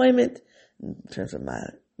my employment, in terms of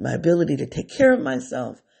my ability to take care of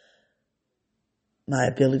myself, my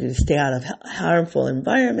ability to stay out of harmful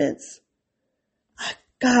environments. I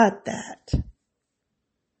got that.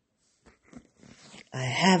 I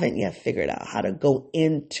haven't yet figured out how to go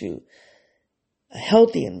into a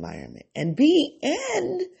healthy environment and be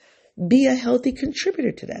a healthy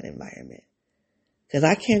contributor to that environment. Because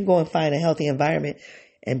I can't go and find a healthy environment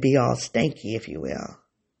and be all stanky, if you will.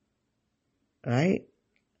 Right?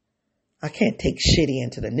 I can't take shitty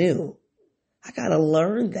into the new. I got to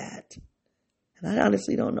learn that. And I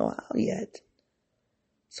honestly don't know how yet.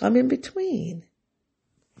 So I'm in between.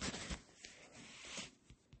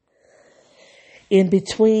 In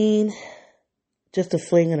between just a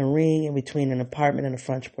fling and a ring, in between an apartment and a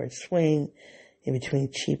front porch swing, in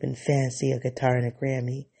between cheap and fancy, a guitar and a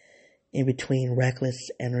Grammy, in between reckless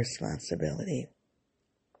and responsibility.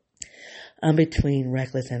 I'm between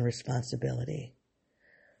reckless and responsibility.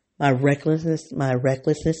 My recklessness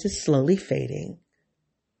is slowly fading.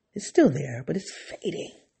 It's still there, but it's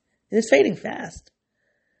fading. And it's fading fast.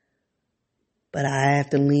 But I have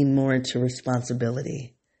to lean more into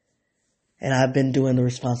responsibility. And I've been doing the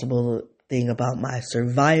responsible thing about my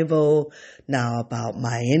survival, now about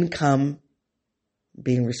my income,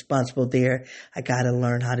 being responsible there. I got to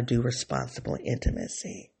learn how to do responsible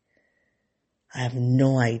intimacy. I have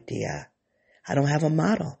no idea. I don't have a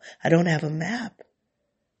model. I don't have a map.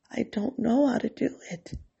 I don't know how to do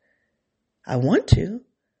it. I want to.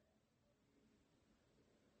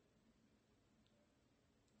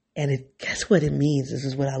 And guess what it means? This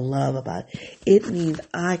is what I love about it. It means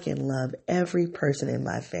I can love every person in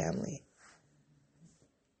my family.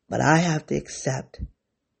 But I have to accept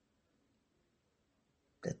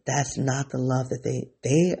that that's not the love that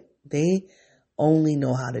they only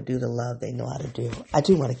know how to do the love they know how to do. I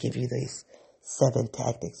do want to give you these 7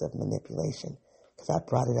 tactics of manipulation because I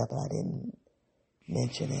brought it up and I didn't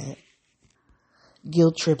mention it.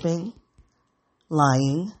 Guilt tripping,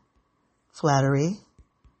 lying, flattery,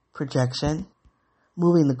 projection,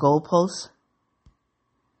 moving the goalposts,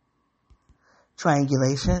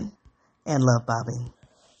 triangulation, and love bombing.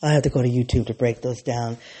 I'll have to go to YouTube to break those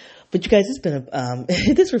down. But you guys, it's been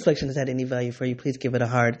if this reflection has had any value for you, please give it a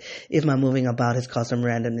heart. If my moving about has caused some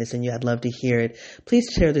randomness in you, I'd love to hear it. Please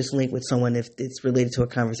share this link with someone if it's related to a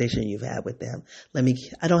conversation you've had with them.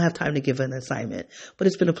 I don't have time to give an assignment, but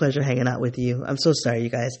it's been a pleasure hanging out with you. I'm so sorry, you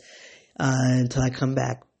guys. Until I come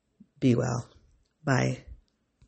back, be well. Bye.